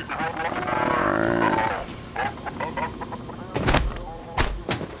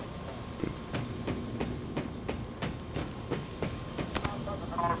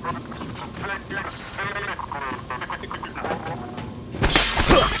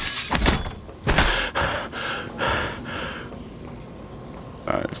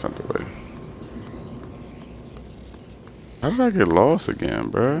 Alright, it's not the way. How did I get lost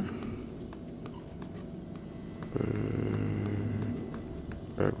again, bruh?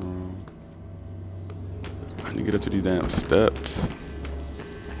 Back room. I need to get up to these damn steps.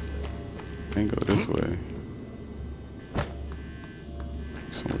 Can't go this way.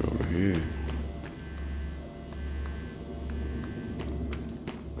 Somewhere over here.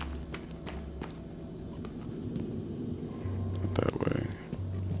 Not that way.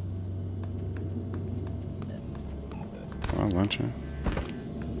 Am I lunching?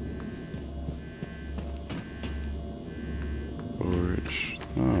 Storage.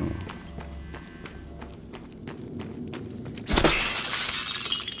 No.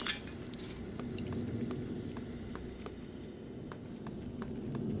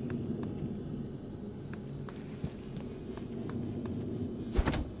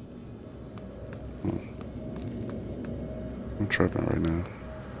 I'm tripping right now.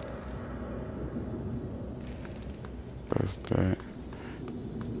 That's that.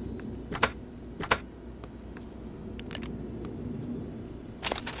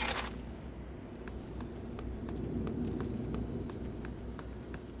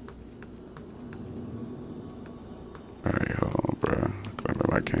 Alright, hold on, bro.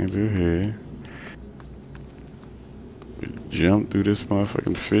 Remember, I came through here. We jumped through this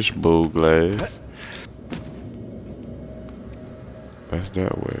motherfucking fishbowl glass. That's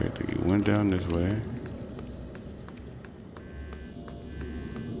that way. I think he went down this way.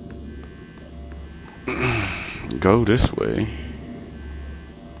 Go this way.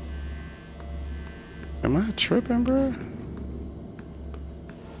 Am I tripping, bro?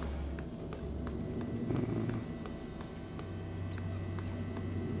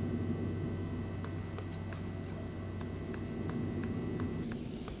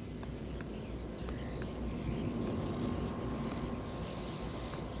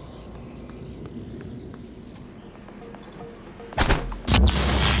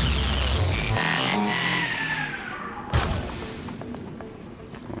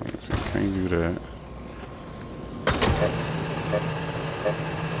 Can't do that.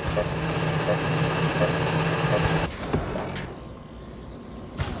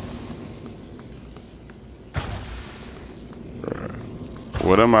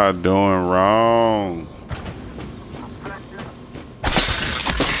 What am I doing wrong?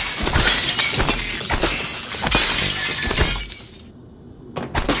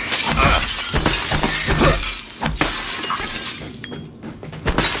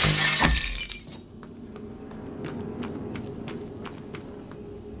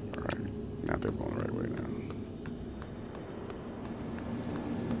 They're going the right way now.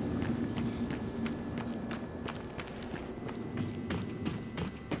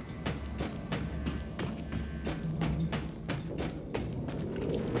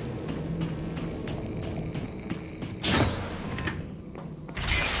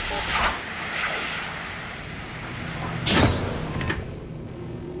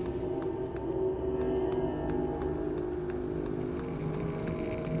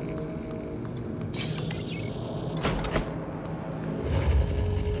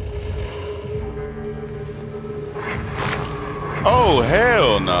 Oh,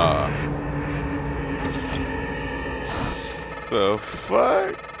 hell nah. The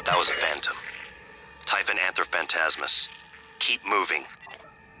fuck? That was a phantom. Typhon Anthrophantasmus. Keep moving.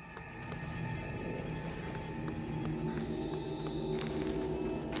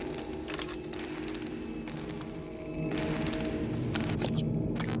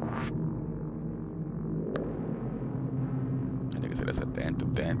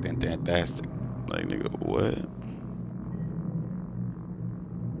 Fantastic. Like, nigga, what?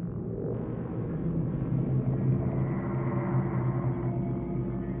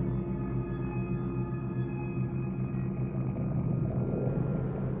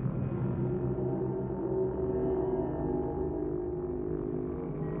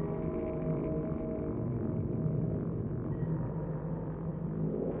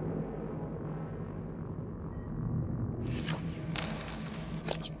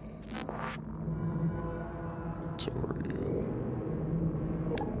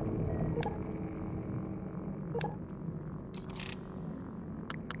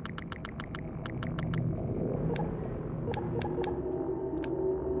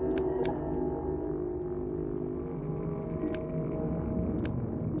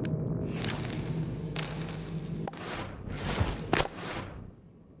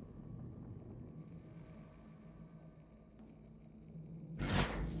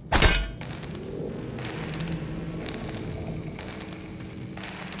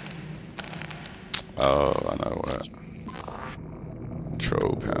 Oh, I know what.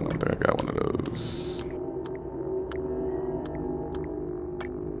 Control panel. I think I got one of those.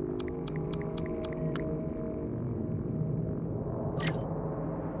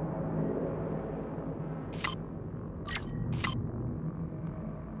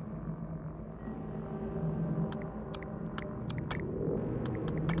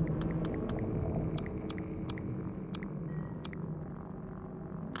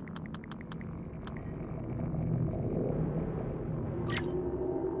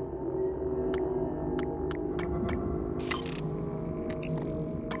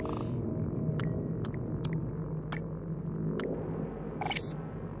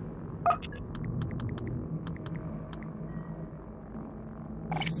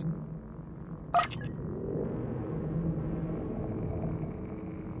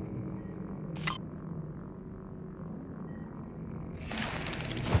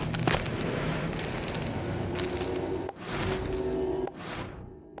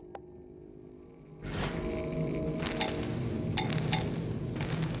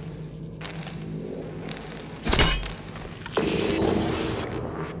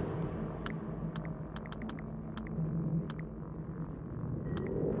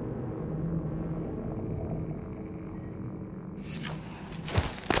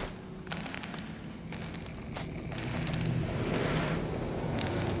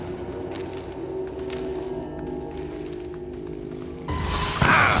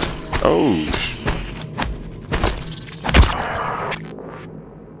 Oh.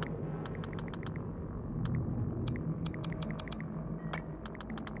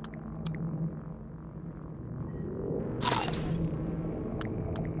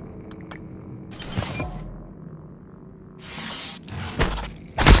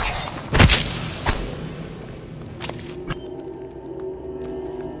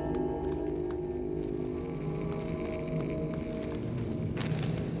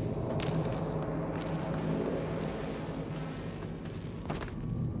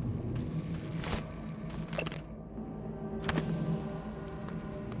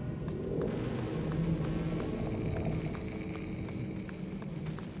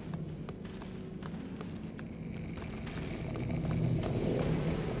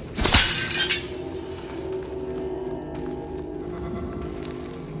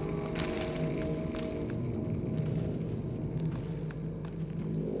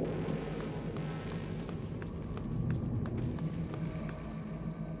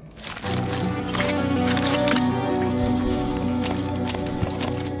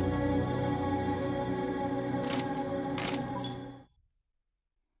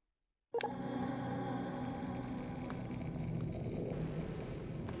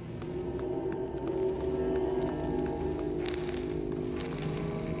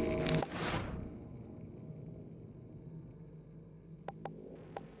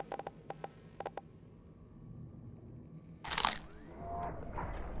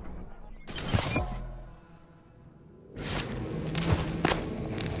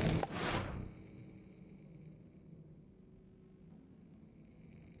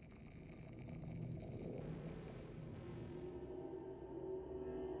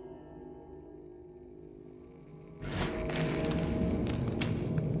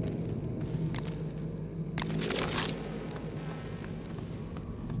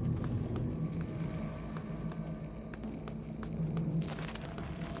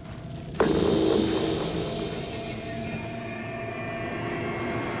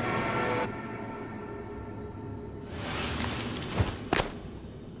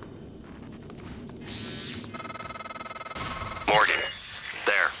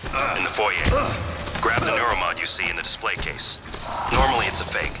 Foyer. Grab the neuromod you see in the display case. Normally it's a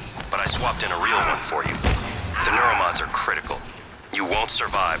fake, but I swapped in a real one for you. The neuromods are critical. You won't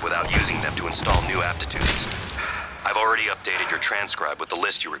survive without using them to install new aptitudes. I've already updated your transcribe with the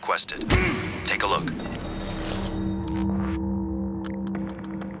list you requested. Take a look.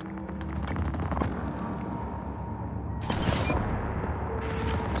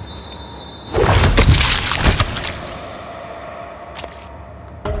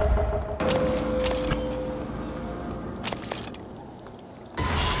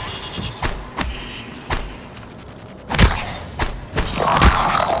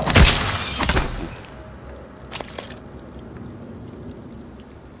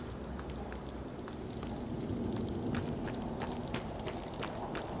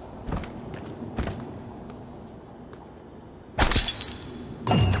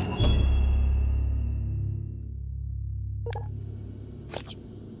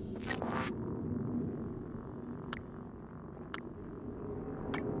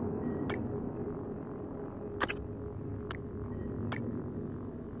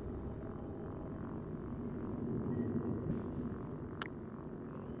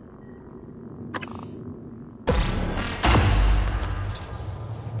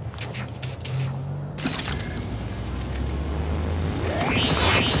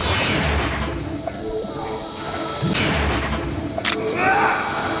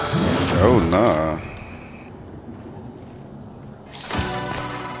 Oh, nah.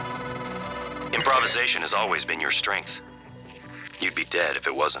 Improvisation has always been your strength. You'd be dead if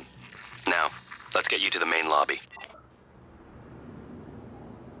it wasn't. Now, let's get you to the main lobby.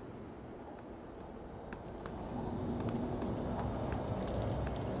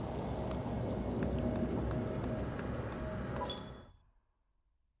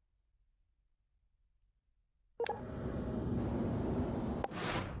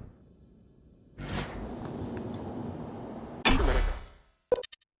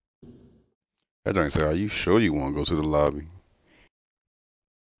 That joint said, "Are you sure you want to go to the lobby?"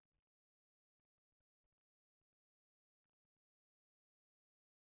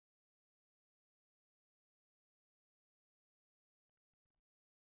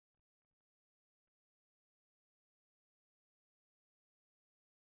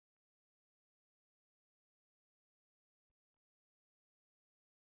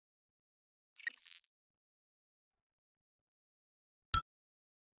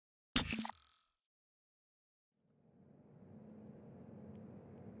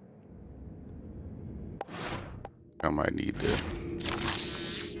 I might need that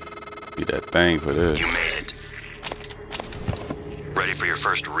thing for this. You made it. Ready for your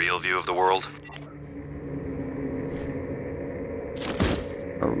first real view of the world?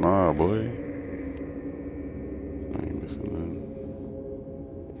 Oh nah, boy. I ain't missing nothing.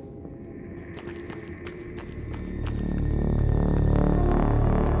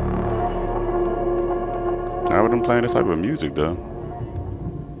 I wouldn't play this type of music though.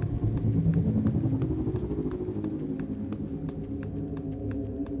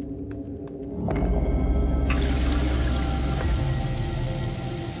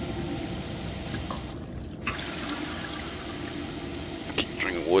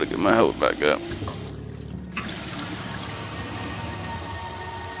 Water, get my health back up.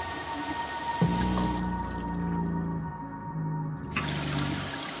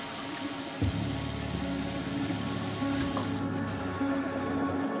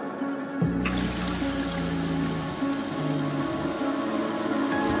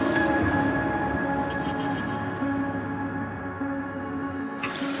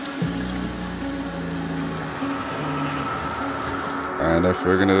 I ain't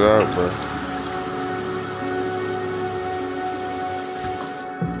figuring it out, bro.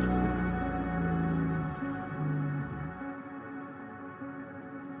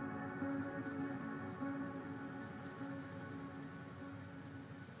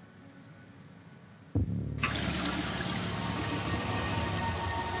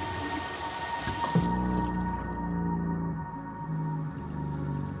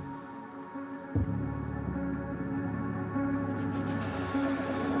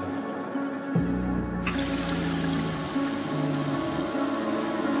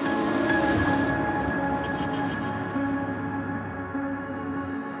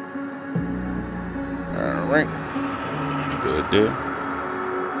 Alright. Good deal.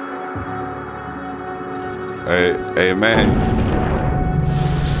 Hey man.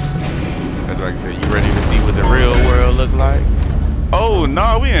 That drink said, you ready to see what the real world look like? Oh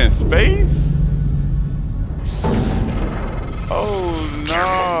no, we in space? Oh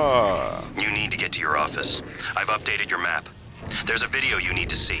no. You need to get to your office. I've updated your map. There's a video you need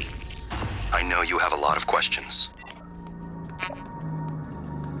to see. I know you have a lot of questions.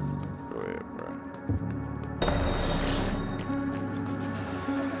 Go ahead, bro.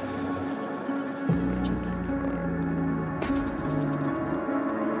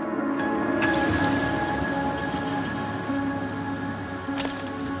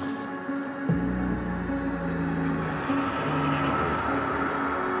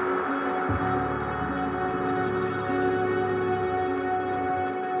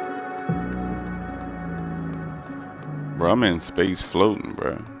 Bro, I'm in space floating,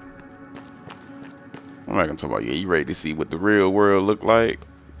 bro. I'm not gonna talk about, yeah, you ready to see what the real world look like?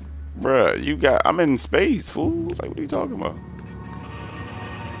 Bruh, I'm in space, fool. Like, what are you talking about?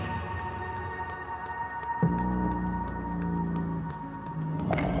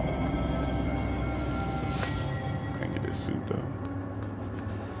 Can't get this suit, though.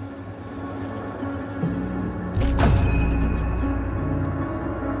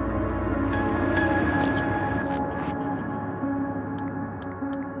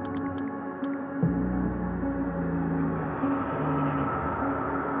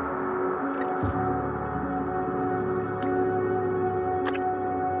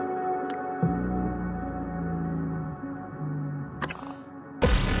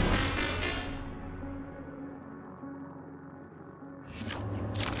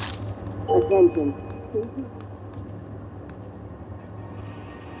 Attention.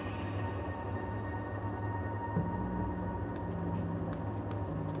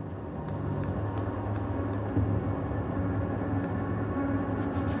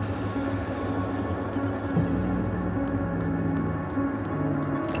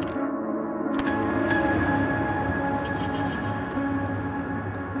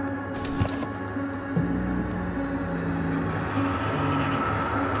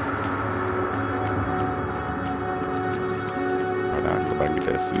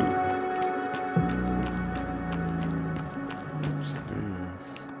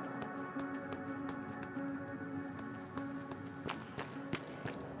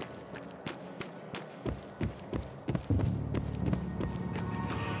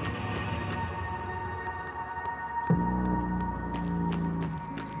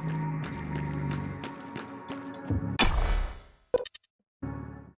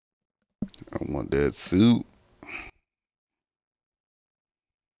 I want that suit.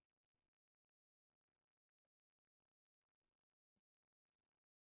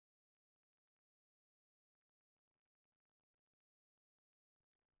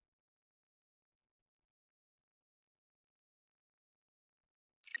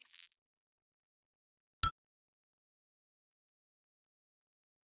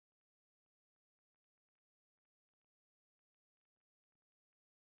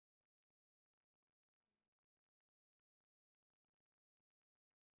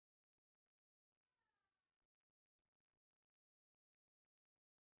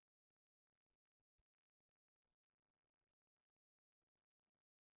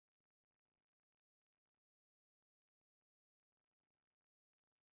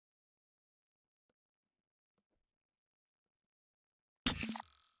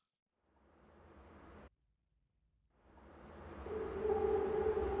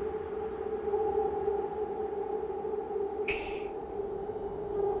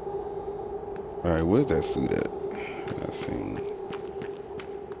 All right, where's that suit at?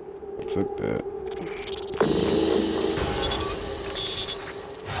 I took that.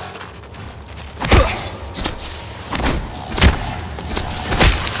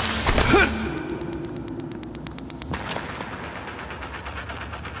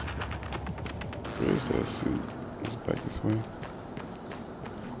 Where's that suit? It's back this way.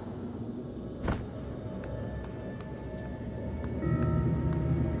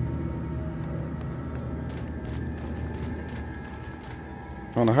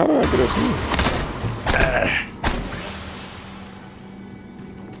 I don't know, how do I get up here?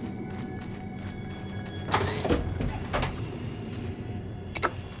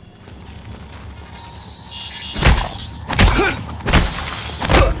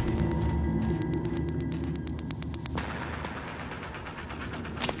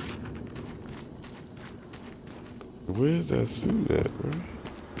 Where's that suit at, bro?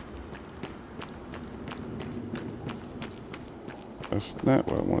 That's not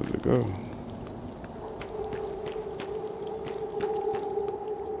where I wanted to go.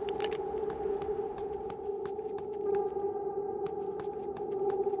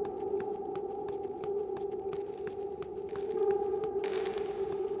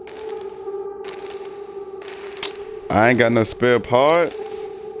 I ain't got no spare parts.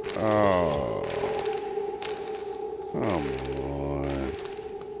 Oh, come on.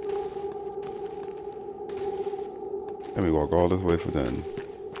 Let me walk all this way for then.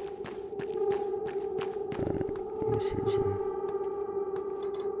 Alright, let me see what's here.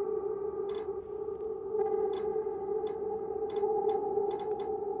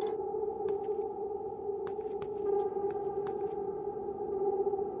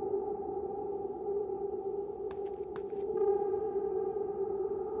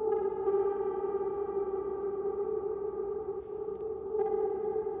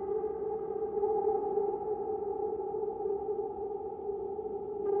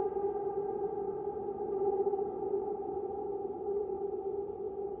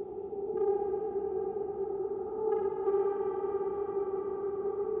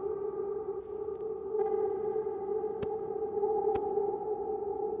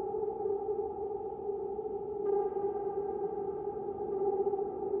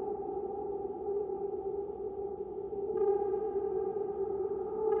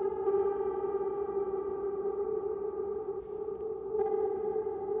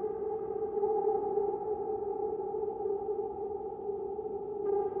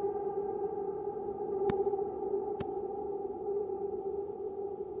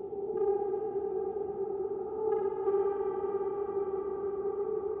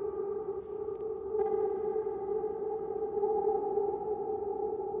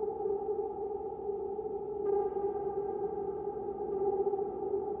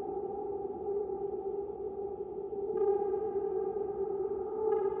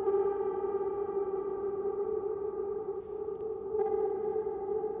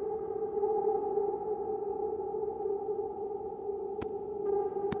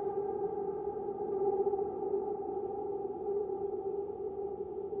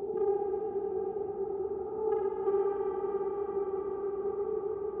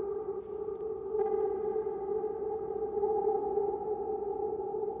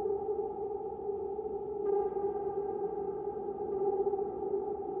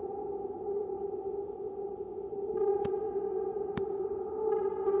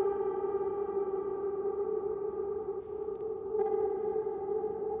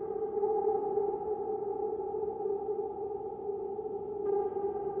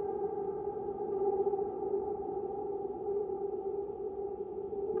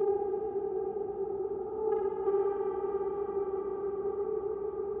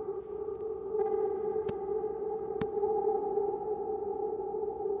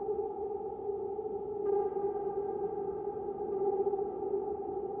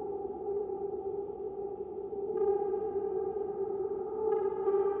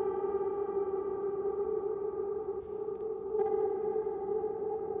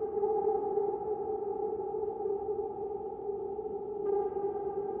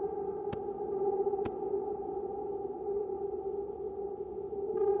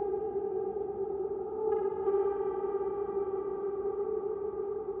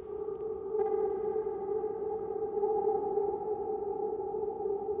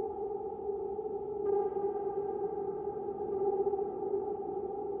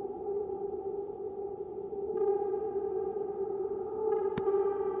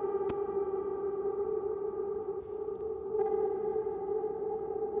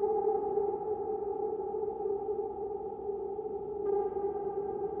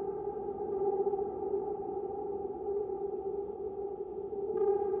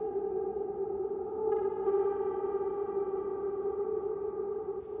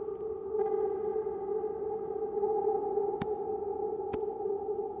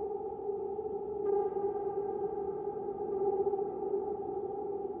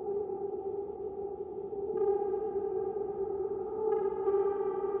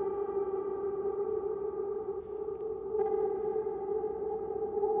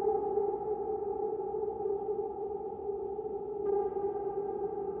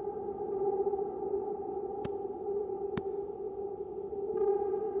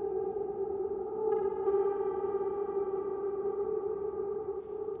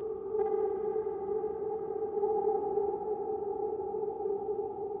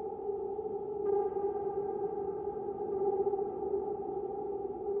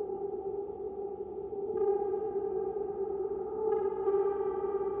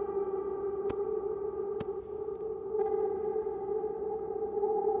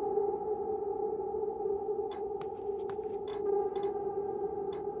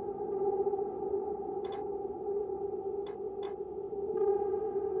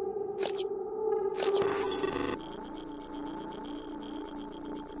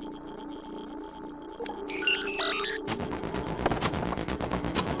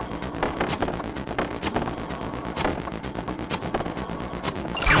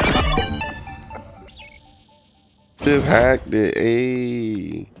 just hacked it.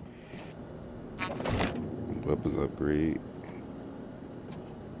 Ayy. Weapons upgrade.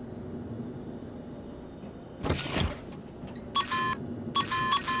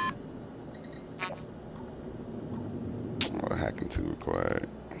 Oh, hacking 2 required.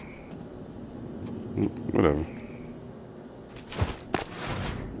 Whatever.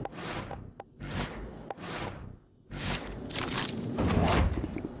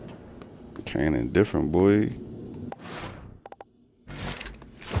 Cannon different, boy.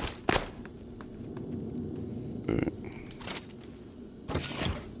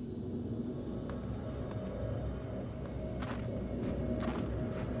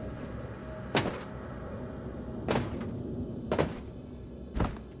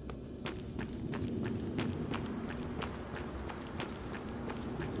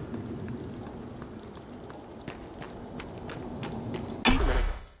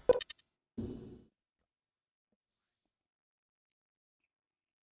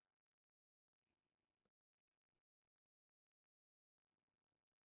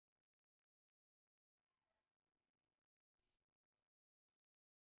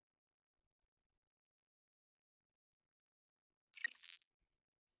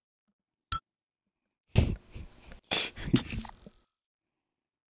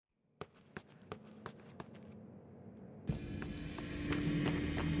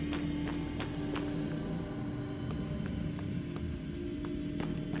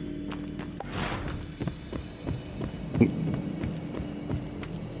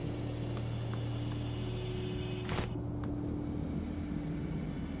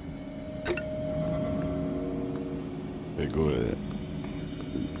 Hey, go ahead.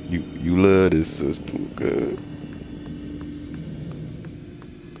 You love this system, good.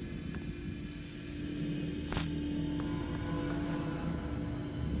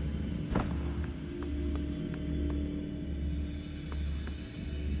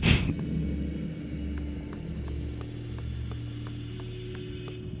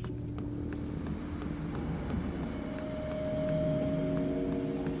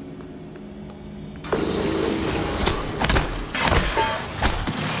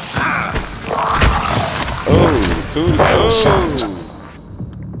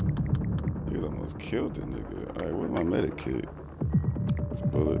 Niggas almost killed the nigga. Alright, where's my medic kit? It's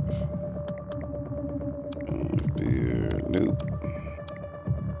bullets. Beer. Nope.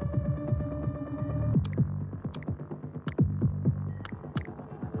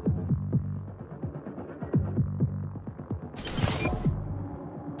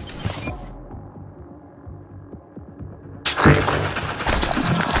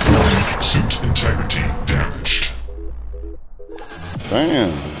 Suit integrity damaged.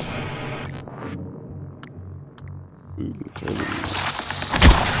 Damn.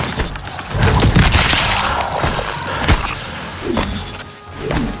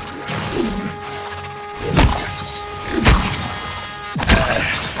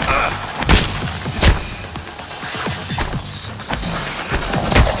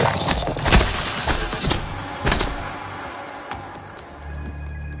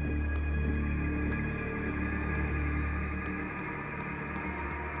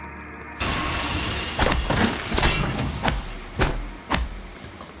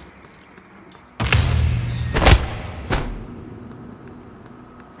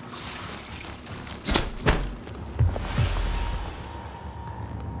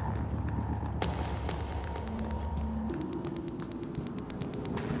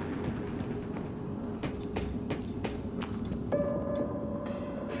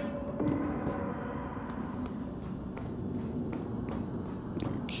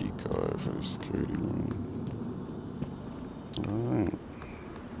 Key card for the security room. Alright.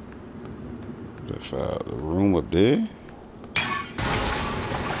 That file, the room up there?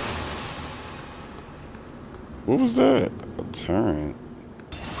 What was that? A turret.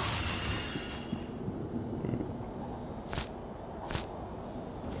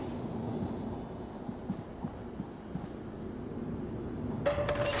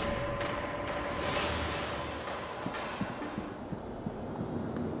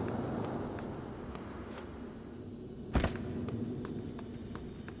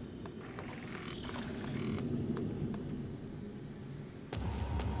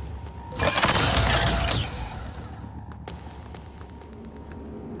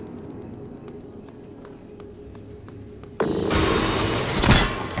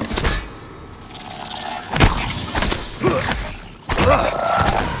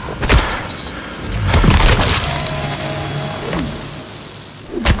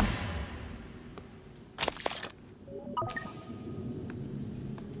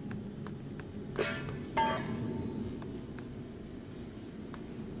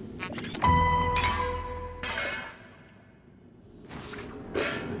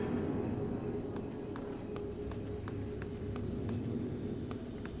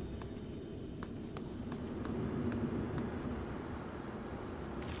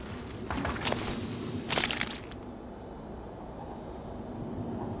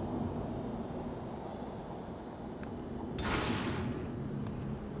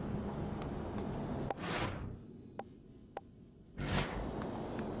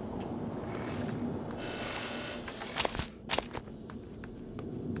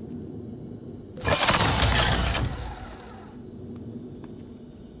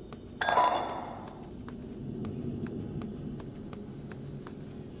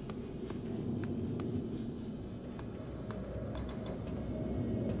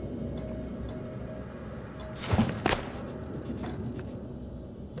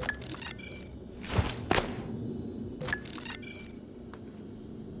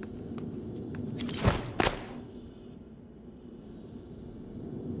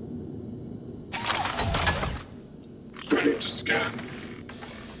 Ready to scan.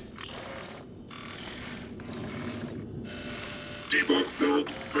 Debug build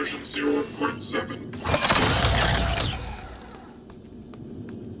version 0.7.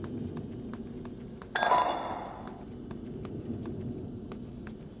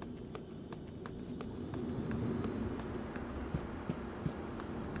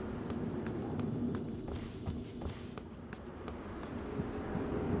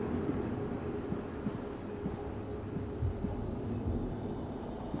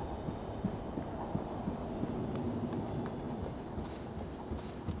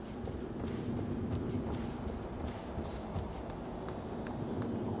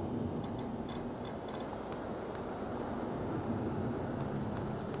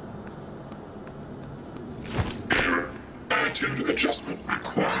 Attitude adjustment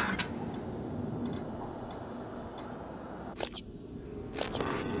required.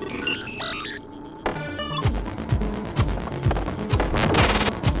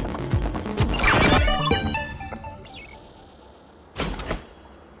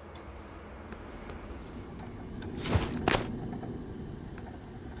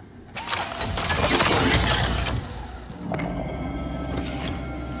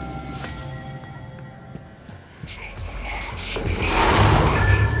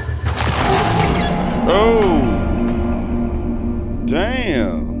 Oh,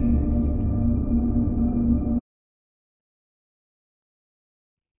 damn.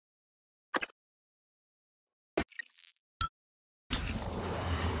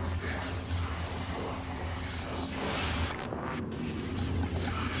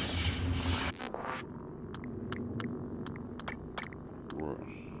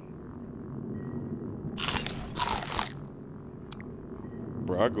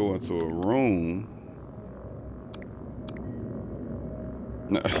 Bro, I go into a room.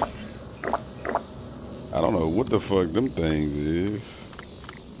 I don't know what the fuck them things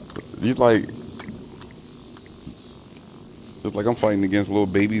is. You like, it's like I'm fighting against little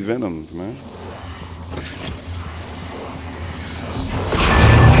baby venoms, man.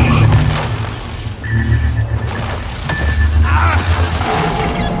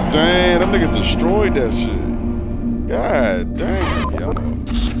 Damn, them niggas destroyed that shit. God damn, yo.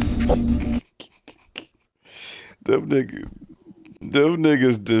 Them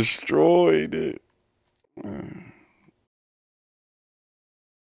niggas destroyed it.